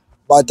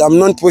 But I'm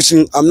not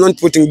putting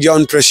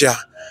John pressure.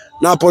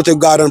 Not putting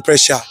God on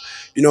pressure.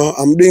 You know,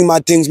 I'm doing my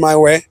things my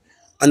way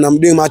and I'm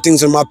doing my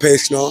things on my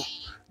pace, you know.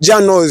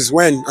 John knows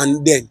when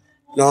and then,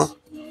 you know.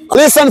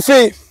 Listen,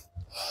 Fee.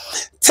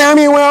 Tell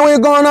me where we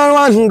gonna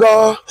run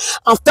go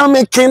after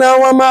making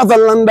our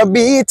motherland a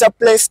better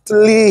place to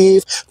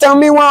live. Tell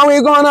me where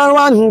we gonna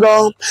run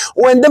go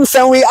when them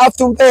say we have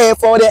to pay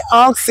for the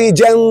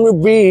oxygen we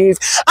breathe.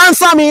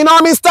 Answer me now,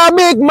 Mr.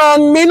 Big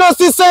Man. Me no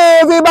see say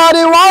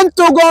everybody want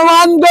to go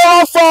and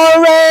go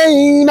for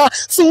rain.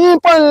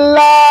 Simple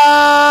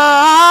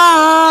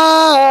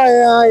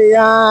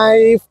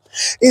life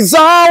is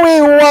all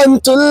we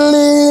want to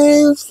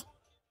live.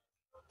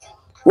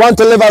 Want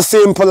to live a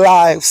simple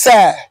life,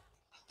 sir.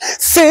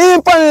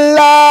 Simple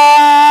life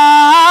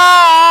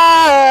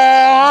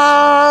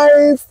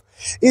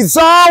is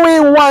all we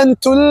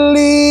want to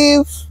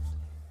live.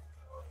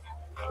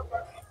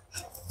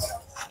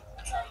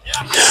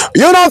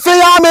 You don't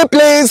feel me,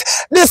 please.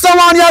 This the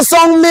one you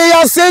sung me,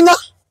 you sing.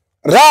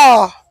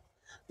 Raw.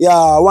 Yeah,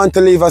 I want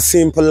to live a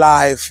simple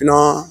life, you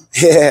know.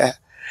 Yeah.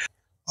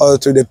 All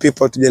to the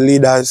people, to the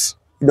leaders.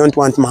 We don't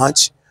want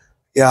much.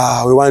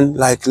 Yeah, we want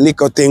like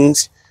little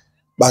things,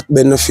 but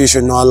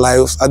beneficial in our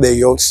lives, other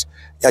youths.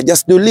 Yeah,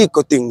 just do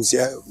little things,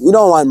 yeah. We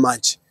don't want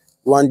much.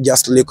 We want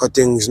just little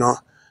things, you know,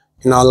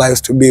 in our lives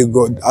to be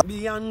good.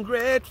 Be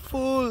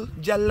ungrateful,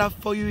 your love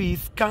for you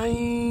is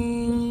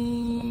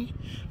kind.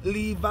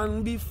 Live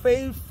and be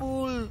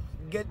faithful,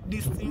 get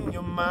this in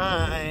your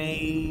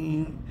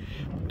mind.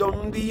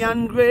 Don't be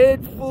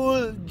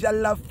ungrateful, your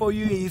love for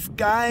you is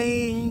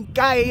kind.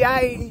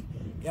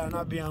 Yeah,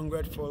 not be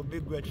ungrateful, be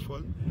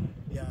grateful.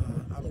 Yeah,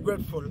 I'm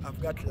grateful I've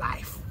got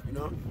life, you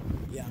know.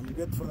 Yeah, I'm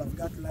grateful I've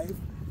got life.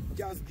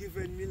 Just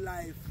giving me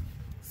life.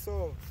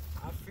 So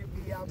I feel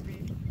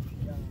happy.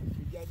 Yeah,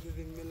 for just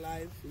giving me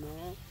life, you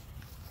know.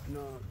 You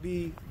know,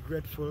 be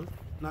grateful,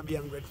 not be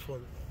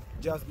ungrateful.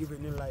 Just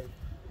giving me life.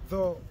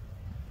 So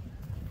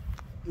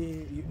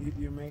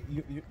you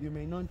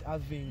may not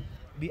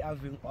be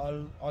having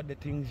all the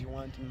things you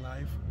want in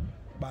life,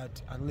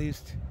 but at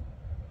least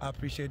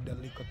appreciate the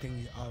little thing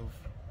you have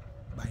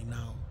by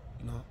now,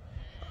 you know,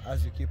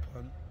 as you keep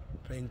on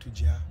praying to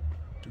Jah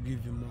to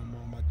give you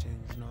more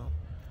things, you know.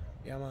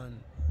 Yeah man,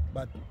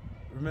 but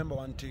remember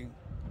one thing,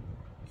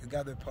 you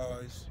got the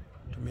powers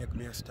to make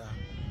me a star.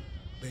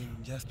 Then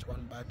just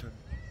one button,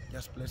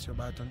 just press your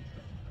button,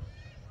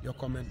 your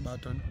comment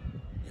button,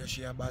 your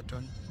share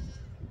button,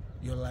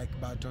 your like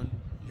button,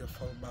 your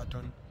follow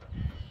button,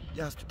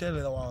 just to tell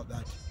the world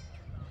that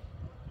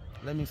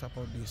let me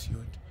support this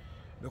youth.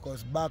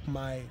 Because back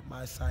my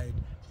side,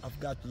 I've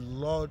got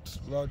lots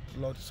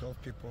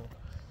of people,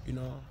 you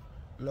know,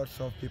 lots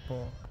of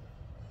people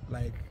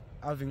like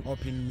having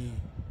hope in me,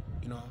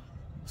 you know.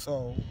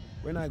 So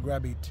when I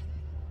grab it,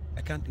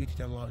 I can't eat it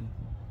alone.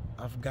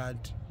 I've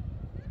got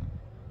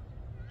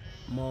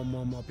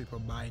more people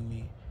buying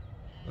me,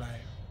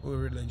 like who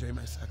really enjoy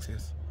my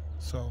success.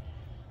 So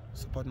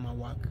support my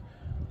work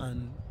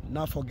and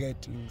not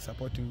forgetting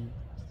supporting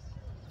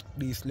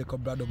this little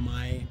brother of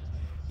mine.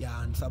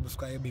 Yeah, and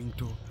subscribing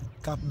to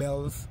Cap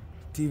Bells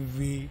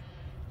TV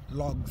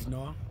logs, you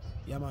know.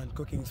 Yeah man,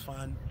 cooking's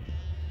fun.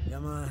 Yeah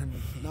man,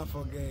 not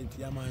forget,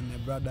 yeah man, my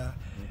brother.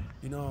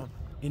 You know,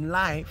 in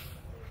life,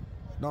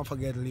 don't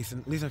forget,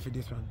 listen for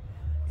this one.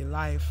 In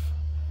life,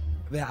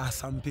 there are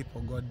some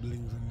people God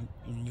brings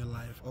in your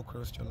life,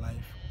 across your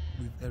life,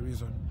 with a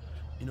reason,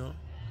 you know.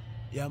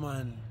 Yeah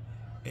man,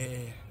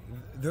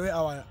 the way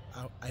I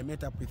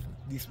met up with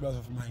this brother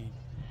of mine,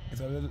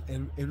 it's a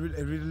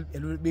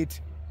little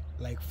bit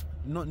like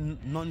not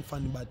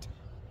non-funny, but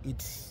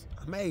it's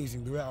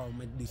amazing the way I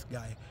met this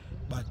guy.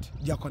 But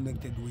you're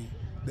connected with,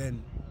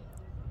 then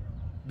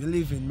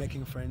believe in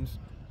making friends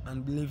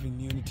and believe in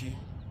unity,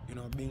 you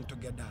know, being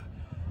together.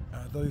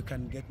 Though you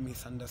can get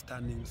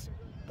misunderstandings,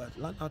 but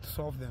learn how to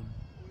solve them,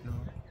 you know,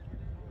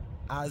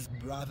 as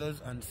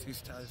brothers and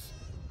sisters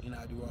in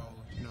our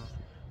world, you know,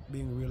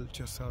 being real to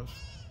yourself,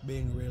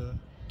 being real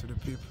to the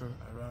people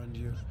around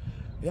you.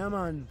 Yeah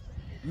man,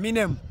 my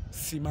name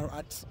Simaro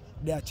Arts.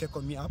 They are check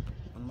on me up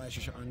on my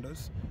social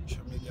handles,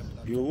 social media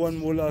platforms. Yo, one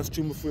more last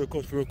tune before you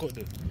cut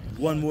it.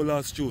 One more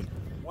last tune.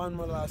 One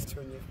more last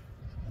tune,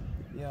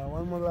 yeah. Yeah,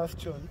 one more last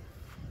tune.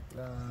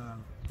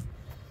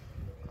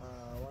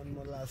 One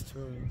more last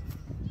tune.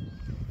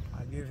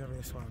 I'll give you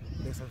this one.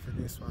 Listen for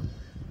this one.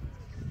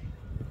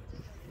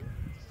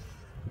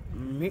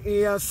 Me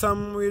hear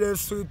some with a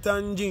sweet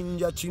and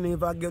ginger. She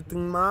never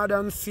getting mad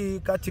and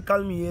sick. She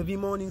call me every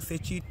morning, say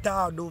she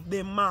tired of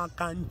the mac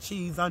and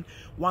cheese and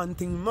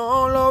wanting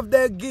more of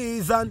the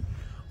geese and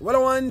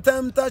Well, one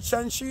time touch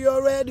and she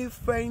already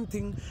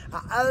fainting.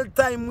 All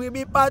time we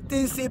be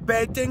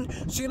participating.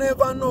 She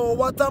never know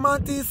what I'm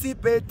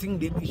anticipating.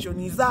 The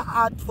mission is a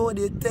heart for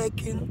the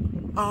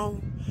taking.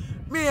 Oh,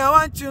 me I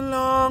want you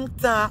long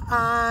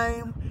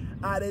time.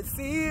 I dey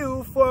see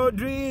you for a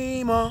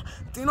dreamer.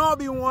 Till no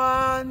be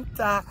one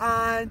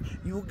time.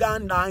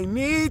 Uganda, I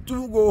need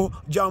to go.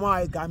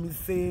 Jamaica, me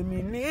say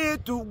me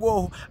need to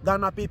go.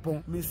 Ghana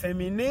people, me say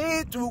me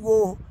need to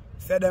go.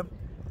 Say them,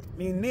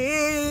 me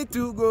need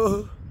to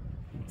go.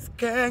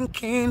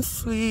 Skanking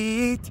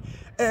sweet.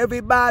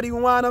 Everybody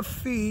wanna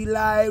feel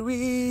like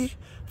we.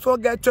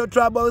 Forget your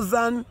troubles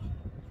and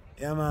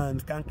yeah man,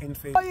 skanking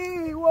sweet.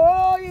 Oi,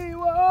 oi,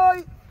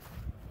 oi.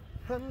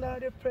 Under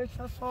the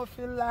pressure of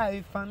your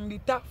life and the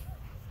tough.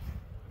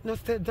 No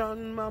stay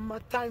down, mama,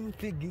 time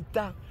to get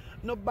up.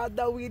 No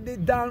bother with the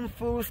damn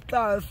full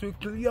stars. We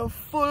kill your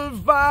full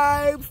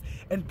vibes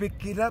and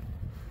pick it up.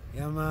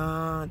 Yeah,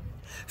 man.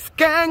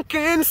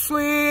 Skanking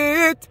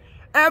sweet.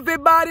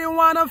 Everybody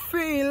wanna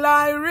feel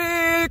like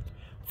Rick.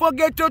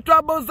 Forget your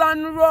troubles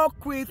and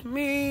rock with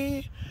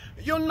me.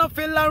 You know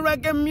feel like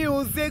reggae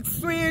music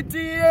sweet,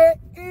 yeah,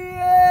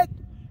 yeah.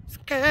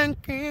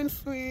 Skanking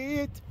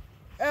sweet.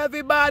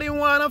 Everybody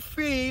wanna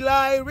feel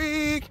like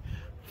Rick.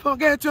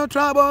 Forget your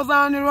troubles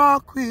and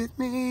rock with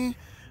me.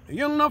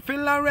 You know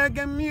feel like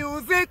reggae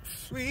music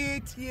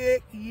sweet, yeah,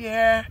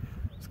 yeah.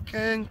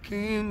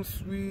 Skanking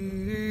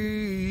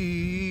sweet.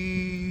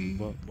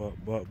 Yeah,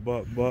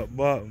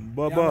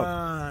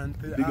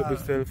 big up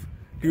yourself,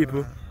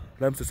 people.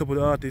 Like to support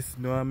the artists,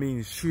 you know what I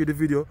mean? Share the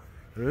video,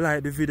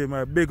 like the video,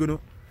 my big, you know.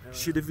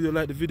 Share the video,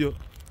 like the video.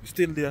 You're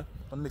still there.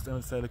 On next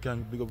time side, I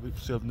can big up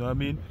yourself, you know what I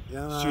mean?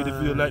 Share the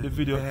video, like the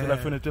video,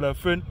 tell a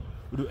friend.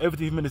 We do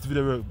everything in this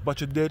video work.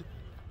 Batch it dead.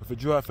 If you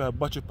draw for a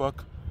batch it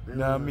pack, you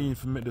know what I mean?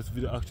 If you make this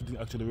video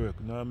actually work,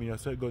 you know what I mean? I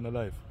said going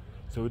alive.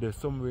 So we're there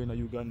somewhere in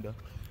Uganda,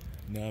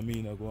 you know what I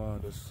mean? I go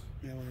on this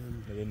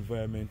the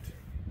environment,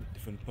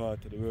 different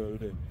part of the world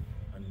there.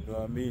 And you know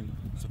what I mean?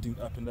 Something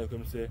happened like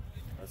I'm saying.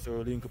 I saw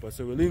a link up.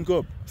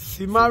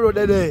 Simaro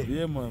today.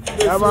 Yeah man.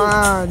 Yeah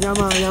man.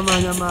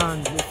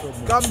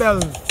 Campbell,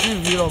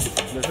 TV up.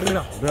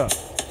 Yeah.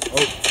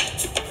 Oh.